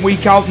week in,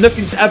 week out.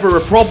 Nothing's ever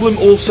a problem.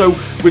 Also,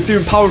 we're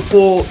doing Powered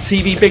 4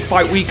 TV Big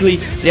Fight Weekly,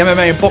 the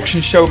MMA and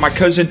boxing show with my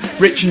cousin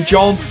Rich and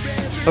John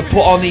have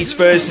put on these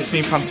first. It's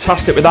been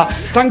fantastic with that.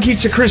 Thank you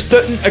to Chris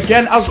Dutton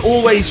again, as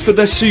always, for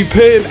the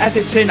superb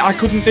editing. I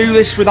couldn't do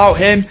this without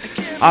him.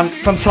 And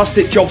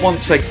fantastic job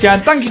once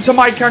again. Thank you to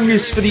Mike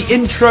Angus for the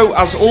intro,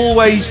 as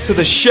always, to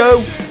the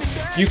show.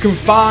 You can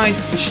find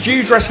the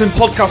Stu's Wrestling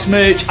Podcast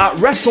merch at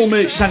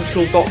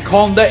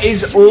WrestleMerchCentral.com. There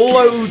is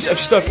loads of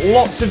stuff,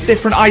 lots of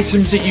different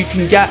items that you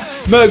can get.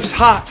 Mugs,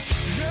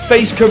 hats,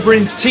 face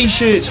coverings,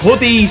 t-shirts,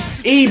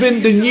 hoodies,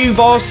 even the new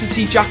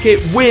varsity jacket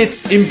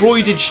with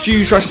embroidered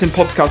Stu's Wrestling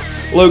Podcast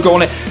logo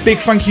on it. Big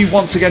thank you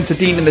once again to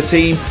Dean and the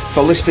team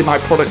for listing my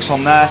products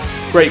on there.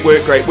 Great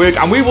work, great work.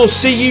 And we will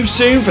see you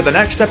soon for the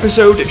next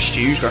episode of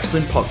Stu's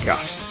Wrestling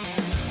Podcast.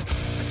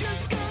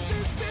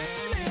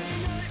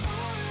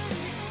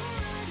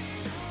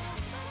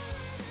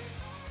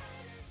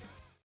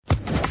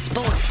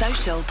 Sports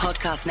Social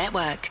Podcast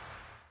Network.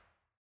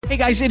 Hey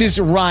guys, it is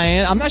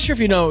Ryan. I'm not sure if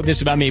you know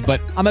this about me,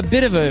 but I'm a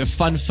bit of a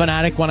fun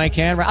fanatic when I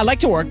can. I like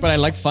to work, but I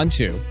like fun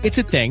too. It's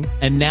a thing.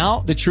 And now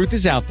the truth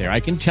is out there.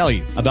 I can tell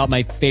you about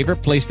my favorite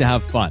place to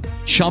have fun.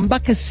 Chumba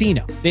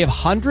Casino. They have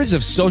hundreds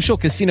of social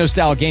casino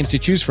style games to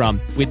choose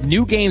from with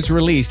new games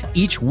released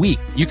each week.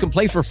 You can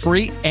play for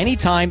free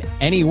anytime,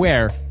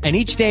 anywhere. And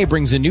each day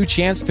brings a new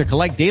chance to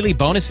collect daily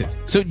bonuses.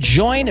 So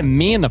join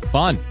me in the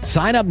fun.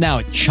 Sign up now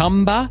at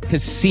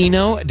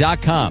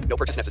ChumbaCasino.com. No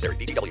purchase necessary.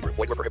 VGW Group.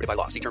 Void where prohibited by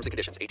law. See terms and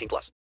conditions. 18+.